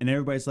 Yeah. And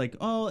everybody's like,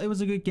 oh, it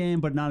was a good game,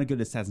 but not a good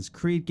Assassin's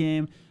Creed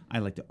game. I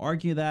like to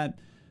argue that.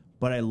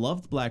 But I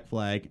loved Black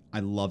Flag.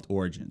 I loved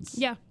Origins.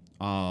 Yeah.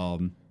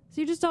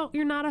 So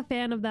you're not a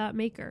fan of that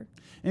maker.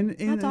 And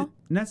That's all.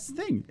 And that's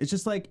the thing. It's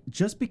just like,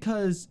 just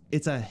because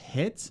it's a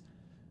hit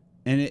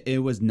and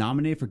it was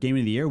nominated for Game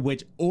of the Year,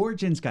 which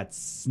Origins got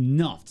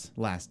snuffed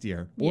last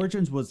year. Yeah.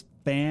 Origins was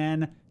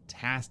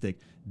fantastic.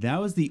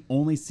 That was the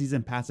only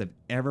season pass I've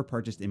ever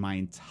purchased in my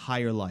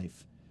entire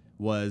life,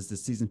 was the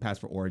season pass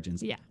for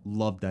Origins. Yeah.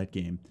 Loved that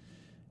game.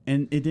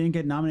 And it didn't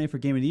get nominated for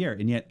Game of the Year,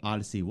 and yet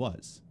Odyssey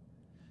was.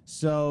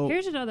 So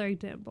Here's another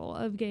example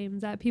of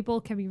games that people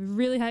can be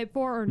really hyped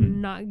for or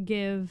not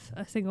give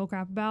a single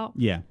crap about.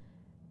 Yeah.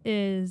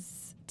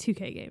 Is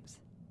 2K games.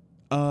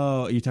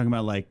 Oh, you're talking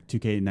about like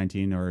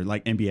 2K19 or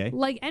like NBA?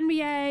 Like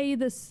NBA,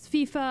 this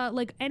FIFA,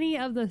 like any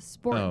of the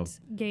sports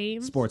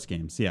games. Sports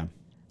games, yeah.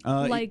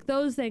 Like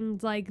those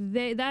things, like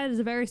that is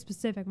a very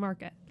specific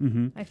market,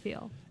 I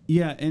feel.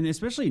 Yeah, and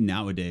especially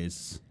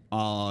nowadays.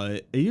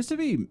 It used to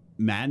be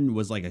Madden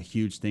was like a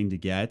huge thing to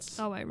get.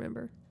 Oh, I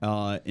remember.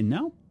 And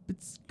now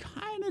it's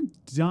kind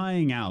of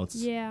dying out.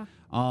 Yeah.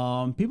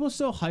 People are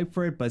still hype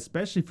for it, but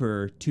especially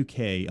for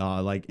 2K,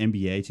 like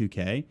NBA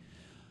 2K.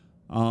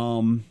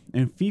 And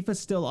FIFA's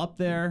still up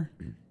there.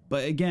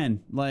 But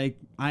again, like,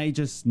 I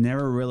just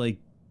never really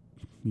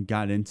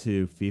got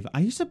into FIFA. I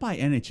used to buy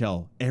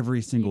NHL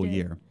every single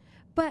year.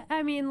 But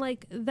I mean,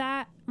 like,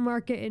 that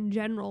market in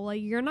general,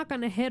 like, you're not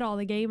going to hit all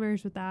the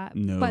gamers with that.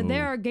 No. But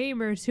there are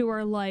gamers who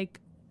are like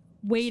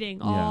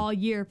waiting all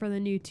year for the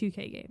new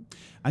 2K game.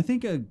 I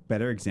think a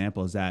better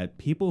example is that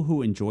people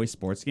who enjoy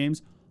sports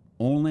games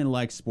only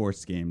like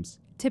sports games.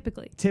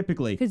 Typically.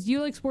 Because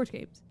you like sports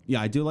games.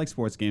 Yeah, I do like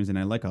sports games and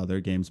I like other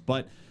games,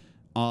 but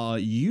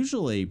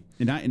usually,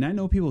 and I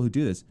know people who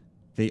do this,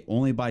 they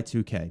only buy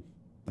 2K.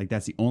 Like,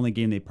 that's the only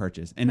game they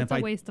purchase. And That's a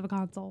waste of a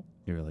console.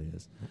 It really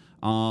is.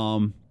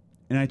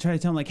 And I try to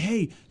tell them, like,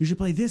 hey, you should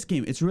play this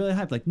game. It's really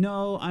hyped. Like,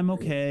 no, I'm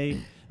okay.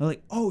 They're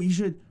like, oh, you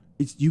should.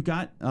 You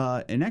got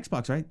an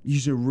Xbox, right? You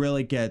should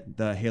really get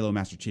the Halo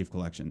Master Chief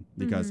Collection,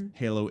 because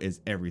Halo is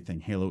everything.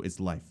 Halo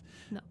is life.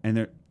 No. And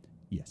they're,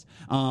 yes.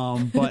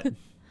 But,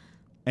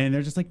 and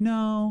they're just like,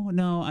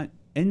 no.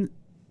 And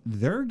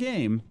their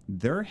game,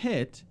 their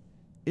hit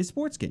is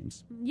sports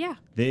games. Yeah.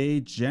 They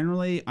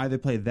generally either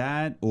play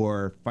that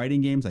or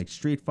fighting games like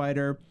Street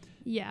Fighter.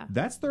 Yeah.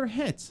 That's their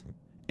hit.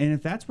 And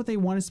if that's what they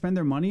want to spend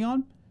their money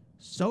on,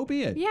 so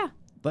be it. Yeah.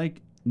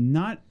 Like,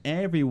 not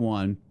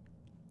everyone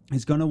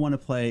is going to want to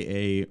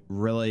play a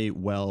really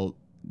well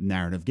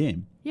narrative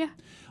game. Yeah.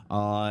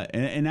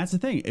 And that's the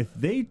thing. If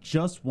they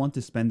just want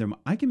to spend their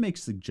money, I can make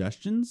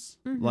suggestions.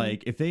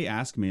 Like, if they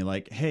ask me,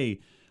 like, hey,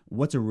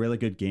 what's a really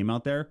good game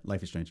out there?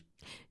 Life is Strange.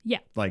 Yeah.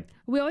 Like,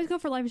 We always go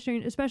for Life is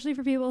Strange, especially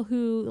for people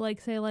who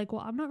like say like,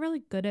 well, I'm not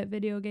really good at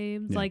video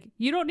games. Yeah. Like,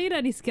 you don't need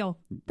any skill.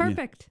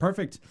 Perfect. yeah,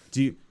 perfect.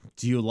 Do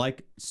you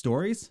like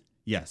stories?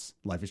 Yes.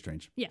 Life is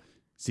Strange. Yeah.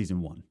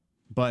 Season 1.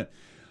 But,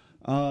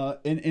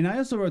 and I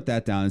also wrote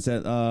that down and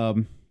said,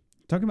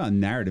 talking about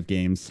narrative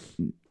games,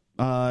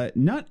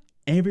 not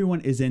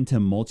everyone is into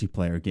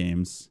multiplayer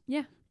games,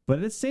 Yeah. but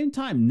at the same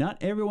time, not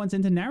everyone's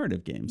into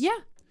narrative games. Yeah.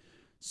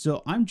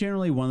 So I'm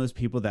generally one of those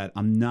people that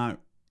I'm not,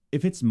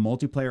 if it's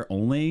multiplayer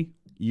only,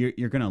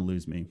 you're going to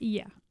lose me.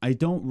 Yeah. I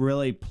don't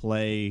really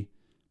play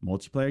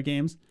multiplayer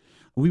games.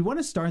 We want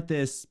to start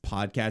this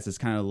podcast as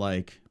kind of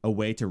like a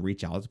way to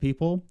reach out to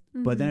people.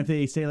 But then if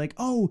they say like,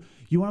 "Oh,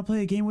 you want to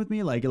play a game with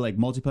me?" like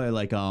multiplayer,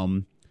 like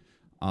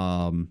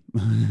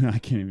I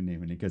can't even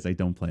name any because I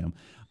don't play them.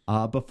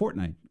 But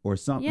Fortnite or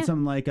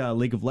something like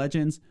League of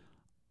Legends,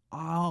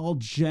 I'll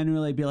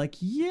generally be like,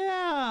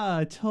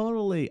 "Yeah,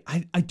 totally."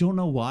 I don't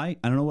know why.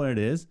 I don't know what it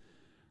is.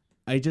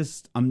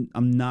 I'm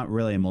not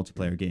really a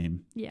multiplayer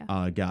game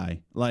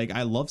guy. Like,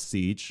 I love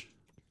Siege.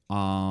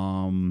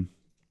 That's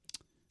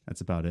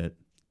about it.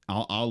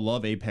 I'll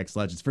love Apex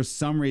Legends. For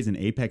some reason,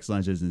 Apex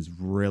Legends is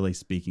really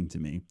speaking to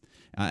me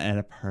at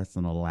a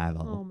personal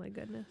level. Oh my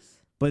goodness.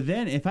 But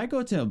then if I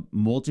go to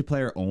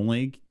multiplayer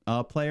only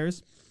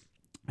players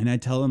and I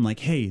tell them like,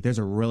 hey, there's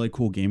a really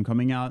cool game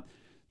coming out,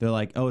 they're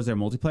like, oh, is there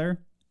multiplayer?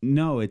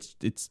 No, it's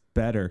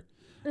better.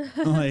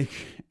 Like,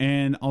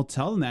 and I'll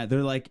tell them that.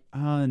 They're like,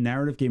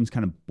 narrative games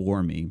kind of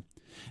bore me.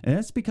 And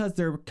that's because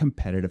they're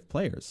competitive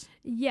players.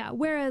 Yeah.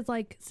 Whereas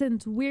like,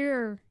 since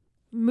we're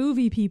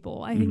movie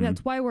people, I think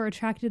that's why we're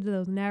attracted to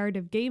those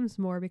narrative games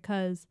more,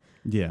 because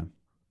Yeah.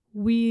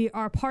 we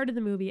are part of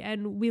the movie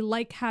and we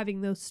like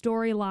having those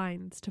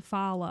storylines to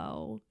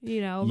follow,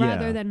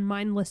 rather than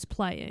mindless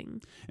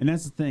playing. And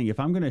that's the thing. If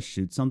I'm going to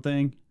shoot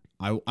something,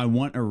 I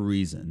want a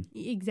reason.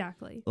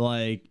 Exactly.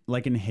 Like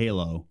in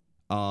Halo,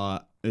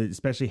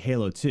 especially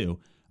Halo 2,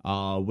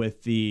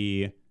 with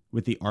the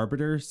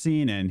Arbiter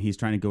scene, and he's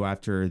trying to go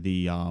after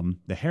the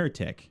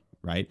heretic.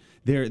 Right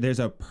there's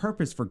a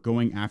purpose for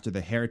going after the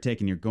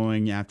heretic, and you're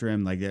going after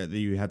him. Like,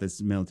 you have this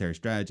military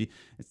strategy.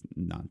 It's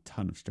not a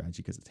ton of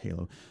strategy because it's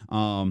Halo,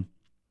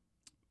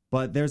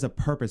 but there's a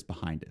purpose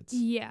behind it.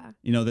 Yeah.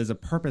 There's a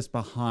purpose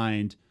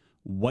behind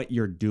what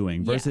you're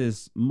doing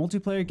versus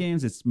multiplayer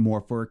games. It's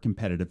more for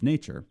competitive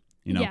nature.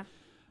 Yeah.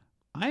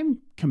 I'm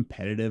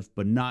competitive,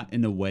 but not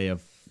in the way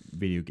of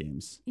video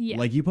games. Yeah.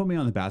 Like, you put me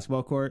on the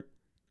basketball court,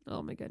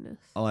 Oh my goodness.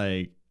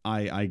 like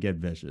I get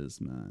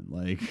vicious, man.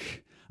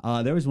 Like,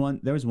 there was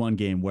one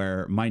game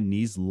where my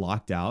knees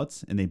locked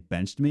out and they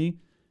benched me,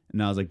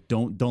 and I was like,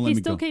 don't let me go. He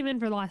still came in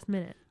for the last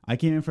minute. I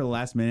came in for the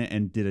last minute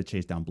and did a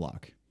chase down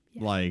block.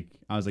 Yeah. Like,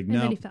 I was like, And no.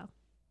 then he fell.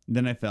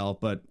 Then I fell,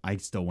 but I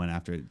still went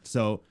after it.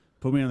 So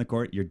put me on the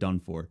court, you're done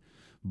for.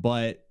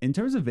 But in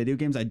terms of video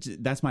games,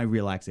 that's my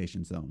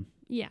relaxation zone.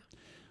 Yeah.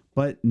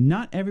 But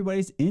not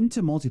everybody's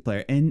into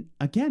multiplayer. And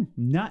again,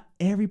 not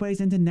everybody's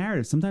into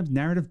narrative. Sometimes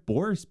narrative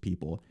bores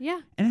people. Yeah.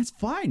 And that's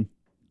fine.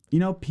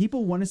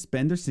 People want to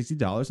spend their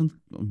 $60 on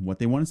what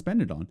they want to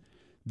spend it on.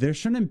 There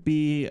shouldn't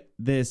be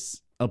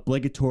this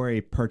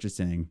obligatory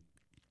purchasing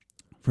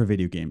for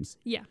video games.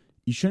 Yeah.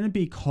 You shouldn't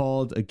be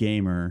called a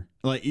gamer.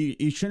 Like,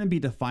 you shouldn't be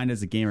defined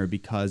as a gamer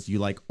because you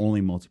like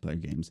only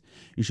multiplayer games.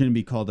 You shouldn't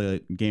be called a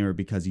gamer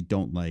because you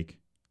don't like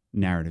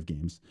narrative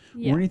games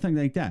or anything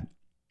like that.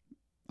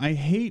 I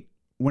hate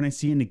when I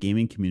see in the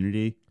gaming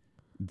community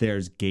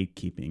there's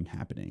gatekeeping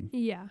happening.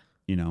 Yeah.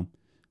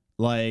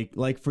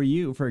 Like for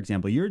you, for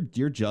example, you're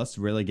just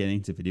really getting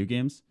into video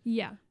games.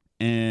 Yeah.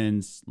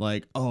 And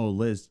like, oh,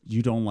 Liz,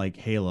 you don't like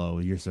Halo.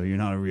 You're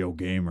not a real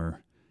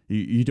gamer.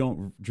 You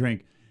don't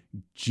drink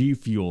G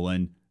Fuel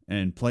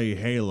and play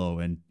Halo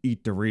and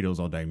eat Doritos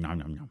all day. Nom,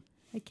 nom, nom.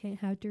 I can't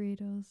have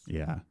Doritos.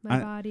 Yeah. My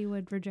body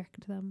would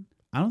reject them.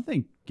 I don't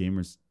think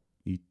gamers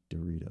eat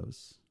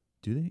Doritos.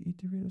 Do they eat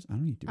Doritos? I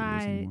don't eat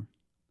Doritos anymore.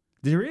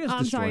 Doritos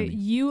I'm destroy sorry. me.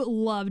 You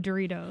love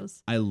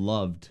Doritos. I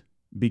loved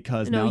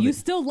because No, now you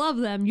still love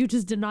them. You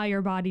just deny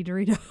your body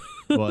Doritos.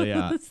 Well,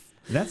 yeah.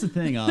 That's the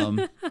thing.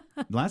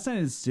 Last night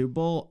at the Super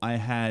Bowl, I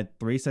had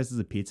 3 slices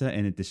of pizza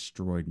and it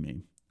destroyed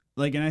me.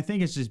 Like, and I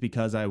think it's just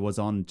because I was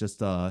on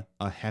just a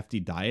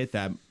hefty diet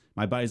that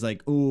my body's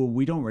like, oh,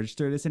 we don't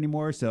register this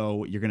anymore,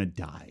 so you're gonna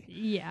die.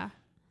 Yeah.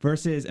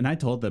 Versus, and I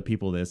told the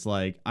people this,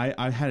 like,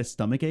 I had a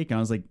stomach ache, and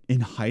I was like, in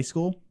high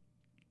school,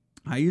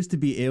 I used to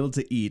be able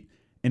to eat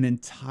an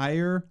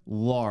entire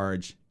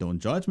large, don't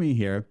judge me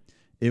here,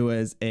 it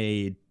was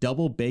a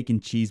double bacon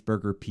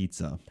cheeseburger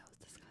pizza. That was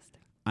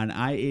disgusting. And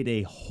I ate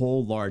a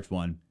whole large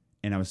one,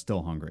 and I was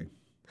still hungry.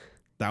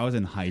 That was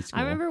in high school.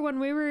 I remember when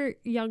we were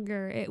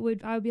younger, I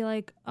would be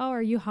like, oh,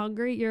 are you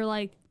hungry? You're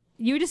like,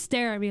 you would just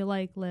stare at me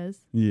like, Liz,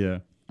 Yeah.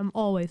 I'm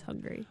always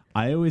hungry.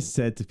 I always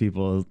said to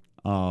people,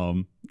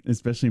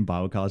 especially in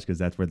Bible college, because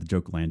that's where the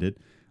joke landed,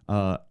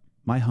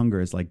 my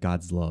hunger is like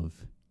God's love.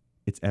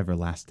 It's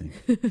everlasting.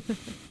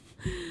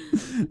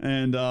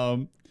 And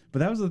but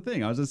that was the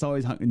thing. I was just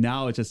always hungry.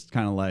 Now it's just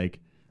kind of like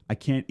I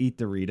can't eat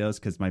Doritos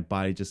because my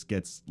body just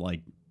gets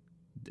like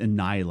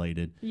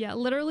annihilated. Yeah,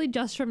 literally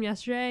just from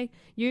yesterday.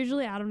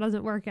 Usually Adam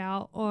doesn't work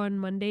out on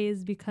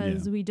Mondays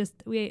because we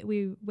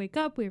wake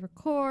up, we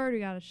record, we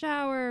got to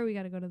shower, we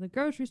got to go to the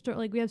grocery store.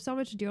 Like we have so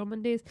much to do on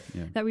Mondays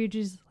that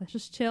let's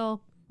just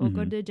chill. We'll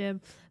go to the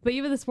gym. But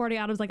even this morning,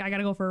 Adam's like, I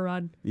gotta go for a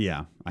run.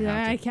 Yeah,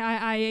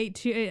 I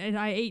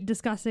ate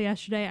disgusting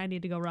yesterday. I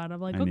need to go run.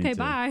 I'm like, okay,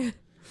 bye.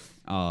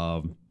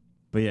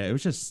 But yeah, it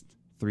was just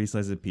 3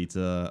 slices of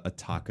pizza, a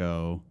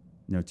taco,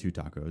 2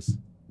 tacos.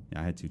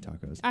 Yeah, I had 2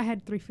 tacos. I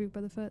had 3 fruit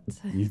by the foot.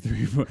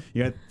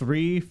 You had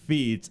 3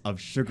 feet of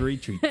sugary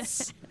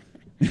treats.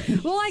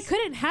 Well, I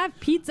couldn't have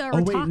pizza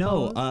or tacos.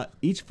 No.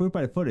 Each fruit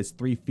by the foot is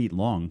 3 feet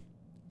long.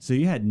 So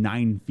you had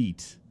 9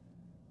 feet.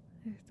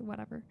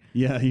 Whatever.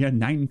 Yeah, you had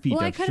 9 feet of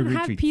sugary treats. Well, I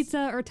couldn't have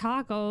pizza or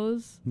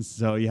tacos.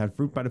 So you had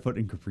fruit by the foot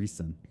and Capri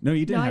Sun. No,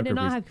 you didn't have Capri Sun.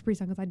 No, I did not have Capri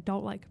Sun because I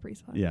don't like Capri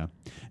Sun. Yeah.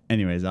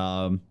 Anyways,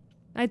 I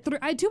had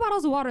 2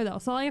 bottles of water, though,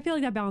 so I feel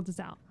like that balances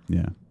out.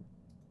 Yeah.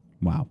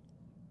 Wow.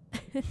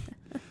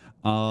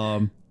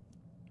 But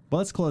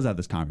let's close out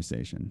this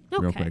conversation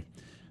real quick.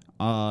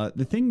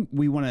 The thing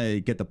we want to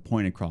get the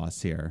point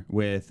across here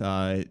with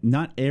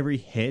not every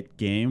hit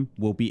game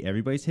will be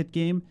everybody's hit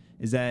game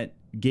is that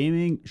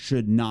gaming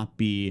should not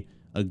be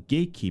a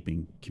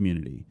gatekeeping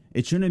community.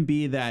 It shouldn't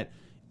be that,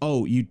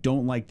 oh, you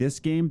don't like this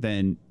game,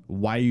 then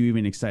why are you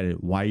even excited?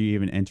 Why are you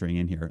even entering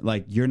in here?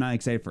 Like, you're not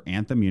excited for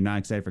Anthem. You're not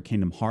excited for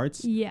Kingdom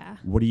Hearts. Yeah.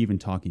 What are you even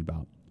talking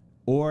about?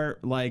 Or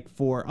like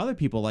for other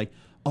people, like,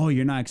 oh,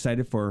 you're not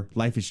excited for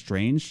Life is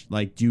Strange.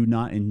 Like, do you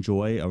not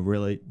enjoy a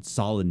really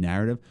solid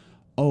narrative?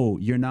 Oh,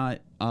 you're not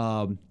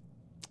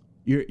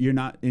you're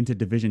not into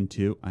Division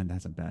 2. And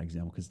that's a bad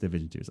example because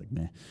Division 2 is like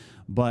meh.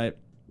 But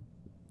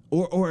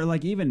or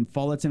like even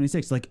Fallout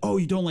 76. Like, oh,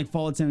 you don't like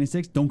Fallout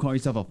 76? Don't call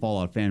yourself a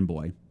Fallout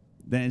fanboy.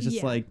 Then it's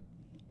just like,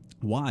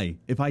 why?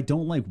 If I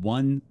don't like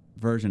one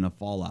version of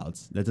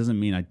Fallouts, that doesn't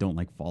mean I don't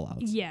like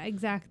Fallouts. Yeah,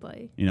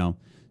 exactly.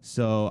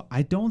 So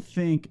I don't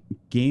think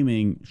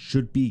gaming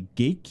should be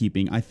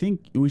gatekeeping. I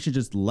think we should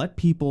just let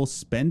people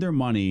spend their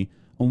money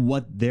on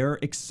what they're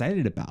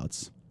excited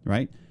about,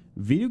 right?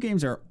 Video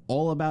games are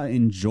all about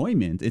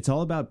enjoyment. It's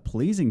all about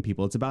pleasing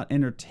people. It's about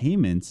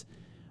entertainment.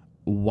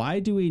 Why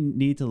do we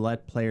need to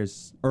let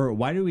players, or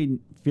why do we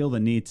feel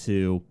the need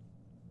to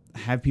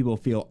have people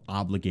feel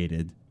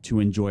obligated to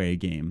enjoy a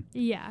game?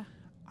 Yeah.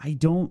 I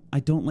don't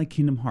like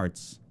Kingdom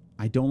Hearts.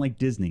 I don't like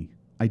Disney.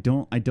 I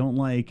don't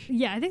like.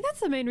 Yeah, I think that's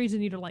the main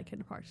reason you don't like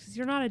Kingdom Hearts, because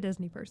you're not a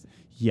Disney person.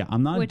 Yeah,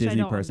 I'm not a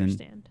Disney person. Which I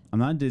don't understand. I'm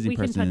not a Disney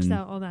person. We can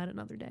touch on that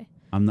another day.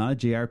 I'm not a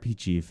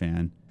JRPG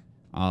fan,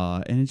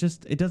 and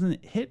it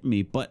doesn't hit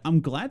me. But I'm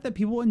glad that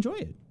people enjoy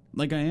it,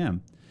 like I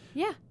am.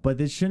 Yeah. But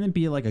there shouldn't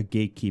be like a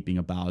gatekeeping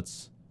about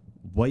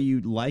what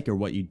you like or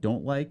what you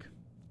don't like.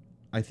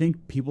 I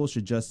think people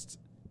should just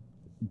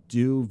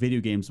do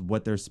video games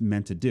what they're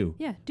meant to do.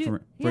 Yeah,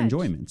 for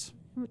enjoyment.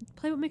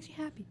 Play what makes you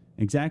happy.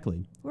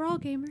 Exactly. We're all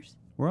gamers.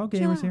 We're all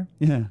gamers here.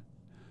 Yeah.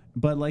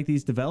 But like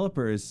these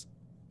developers,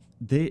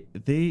 they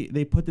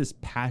put this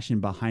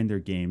passion behind their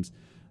games.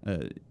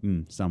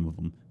 Some of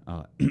them,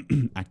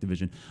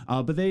 Activision.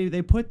 But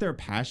they put their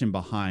passion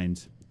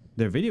behind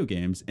their video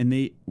games,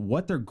 and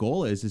what their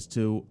goal is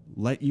to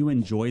let you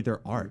enjoy their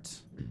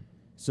art.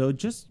 So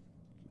just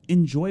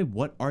enjoy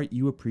what art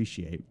you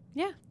appreciate.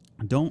 Yeah.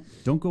 Don't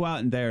go out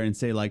in there and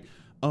say like,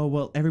 oh,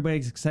 well,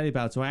 everybody's excited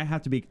about it, so I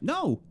have to be.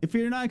 No, if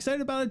you're not excited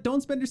about it,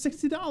 don't spend your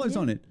 $60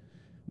 on it.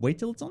 Wait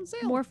till it's on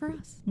sale. More for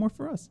us. More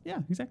for us. Yeah,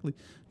 exactly.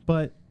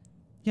 But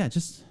yeah,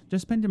 just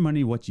spend your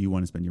money what you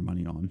want to spend your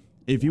money on.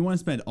 If you want to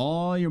spend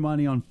all your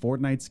money on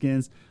Fortnite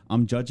skins,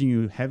 I'm judging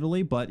you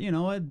heavily, but you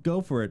know what? Go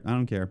for it. I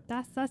don't care.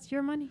 That's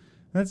your money.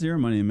 That's your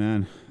money,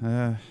 man.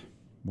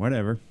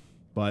 Whatever.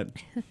 But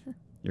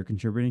you're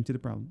contributing to the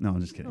problem. No, I'm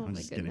just kidding.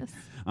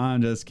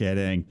 I'm just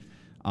kidding.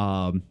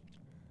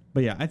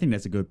 But yeah, I think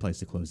that's a good place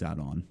to close out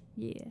on.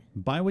 Yeah.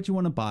 Buy what you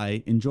want to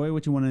buy. Enjoy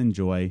what you want to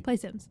enjoy. Play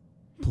Sims.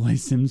 Play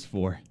Sims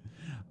 4.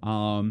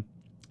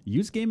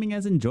 Use gaming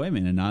as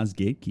enjoyment and not as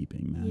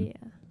gatekeeping, man.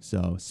 Yeah.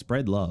 So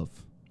spread love.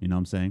 You know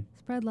what I'm saying?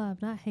 Spread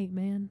love, not hate,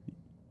 man.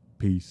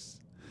 Peace.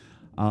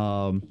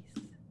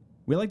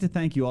 We'd like to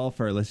thank you all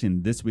for listening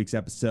to this week's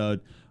episode.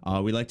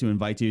 We'd like to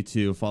invite you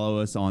to follow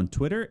us on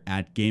Twitter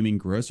at Gaming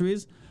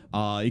Groceries.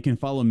 You can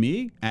follow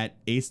me at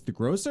Ace the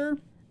Grocer.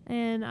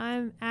 And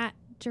I'm at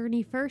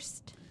Journey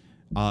First.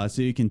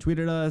 So you can tweet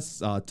at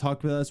us,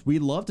 talk with us. We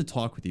love to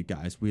talk with you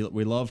guys. We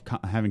love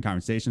having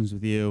conversations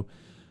with you.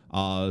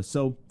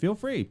 So feel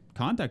free,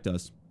 contact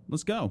us.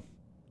 Let's go.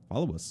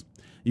 Follow us.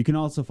 You can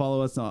also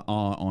follow us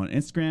on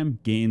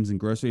Instagram, Games and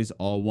Groceries,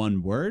 all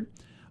one word.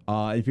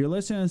 If you're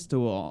listening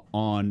to us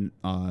on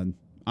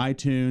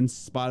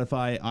iTunes,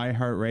 Spotify,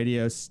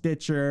 iHeartRadio,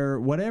 Stitcher,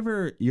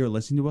 whatever you're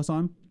listening to us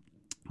on,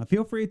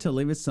 feel free to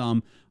leave us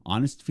some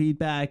honest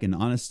feedback and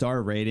honest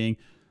star rating.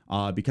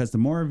 because the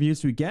more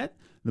reviews we get,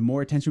 the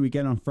more attention we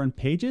get on front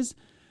pages,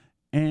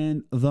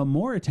 and the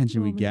more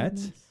attention we my get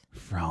goodness.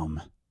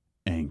 from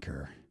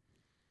Anchor.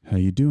 How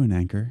you doing,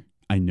 Anchor?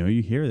 I know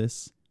you hear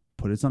this.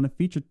 Put us on a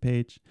featured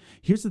page.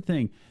 Here's the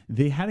thing.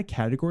 They had a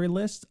category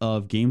list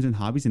of games and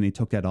hobbies, and they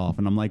took that off.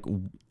 And I'm like,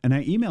 and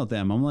I emailed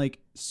them. I'm like,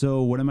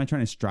 so what am I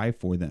trying to strive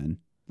for then?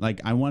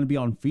 Like, I want to be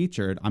on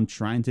featured. I'm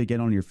trying to get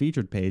on your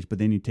featured page, but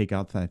then you take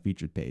out that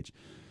featured page.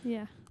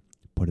 Yeah.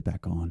 Put it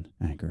back on,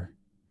 Anchor.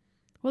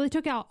 Well, they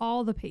took out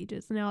all the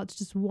pages. Now it's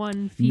just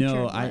one featured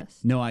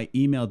list. I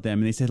emailed them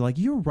and they said, like,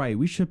 you're right.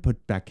 We should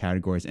put back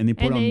categories. And they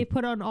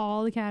put on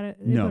all the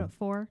categories. No. Put up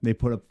 4. They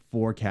put up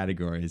 4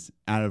 categories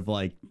out of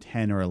like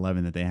 10 or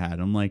 11 that they had.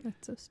 I'm like,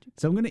 That's so stupid.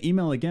 so I'm going to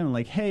email again. I'm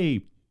like,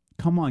 hey,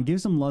 come on,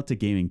 give some love to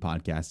gaming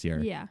podcasts here.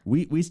 Yeah.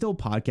 We still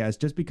podcast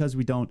just because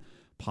we don't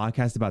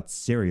podcast about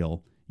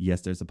cereal.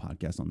 Yes, there's a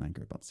podcast on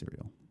Anchor about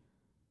cereal.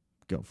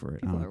 Go for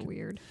it. People are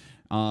weird.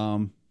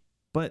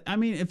 But I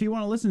mean, if you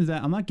want to listen to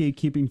that, I'm not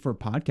gatekeeping for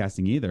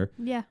podcasting either.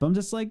 Yeah. But I'm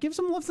just like, give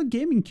some love to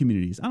gaming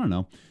communities. I don't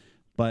know.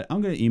 But I'm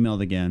going to email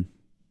it again.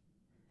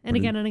 And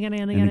again, and again,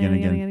 and again, and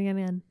again, and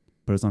again.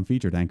 Put us on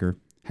featured, Anchor.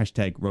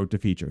 # road to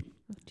featured.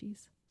 Oh,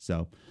 jeez.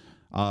 So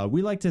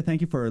we'd like to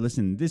thank you for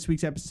listening to this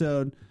week's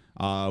episode.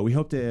 We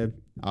hope to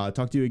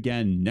talk to you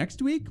again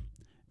next week.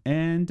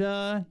 And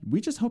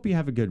we just hope you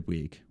have a good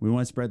week. We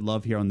want to spread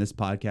love here on this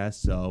podcast.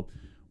 So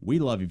we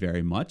love you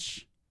very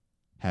much.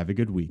 Have a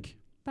good week.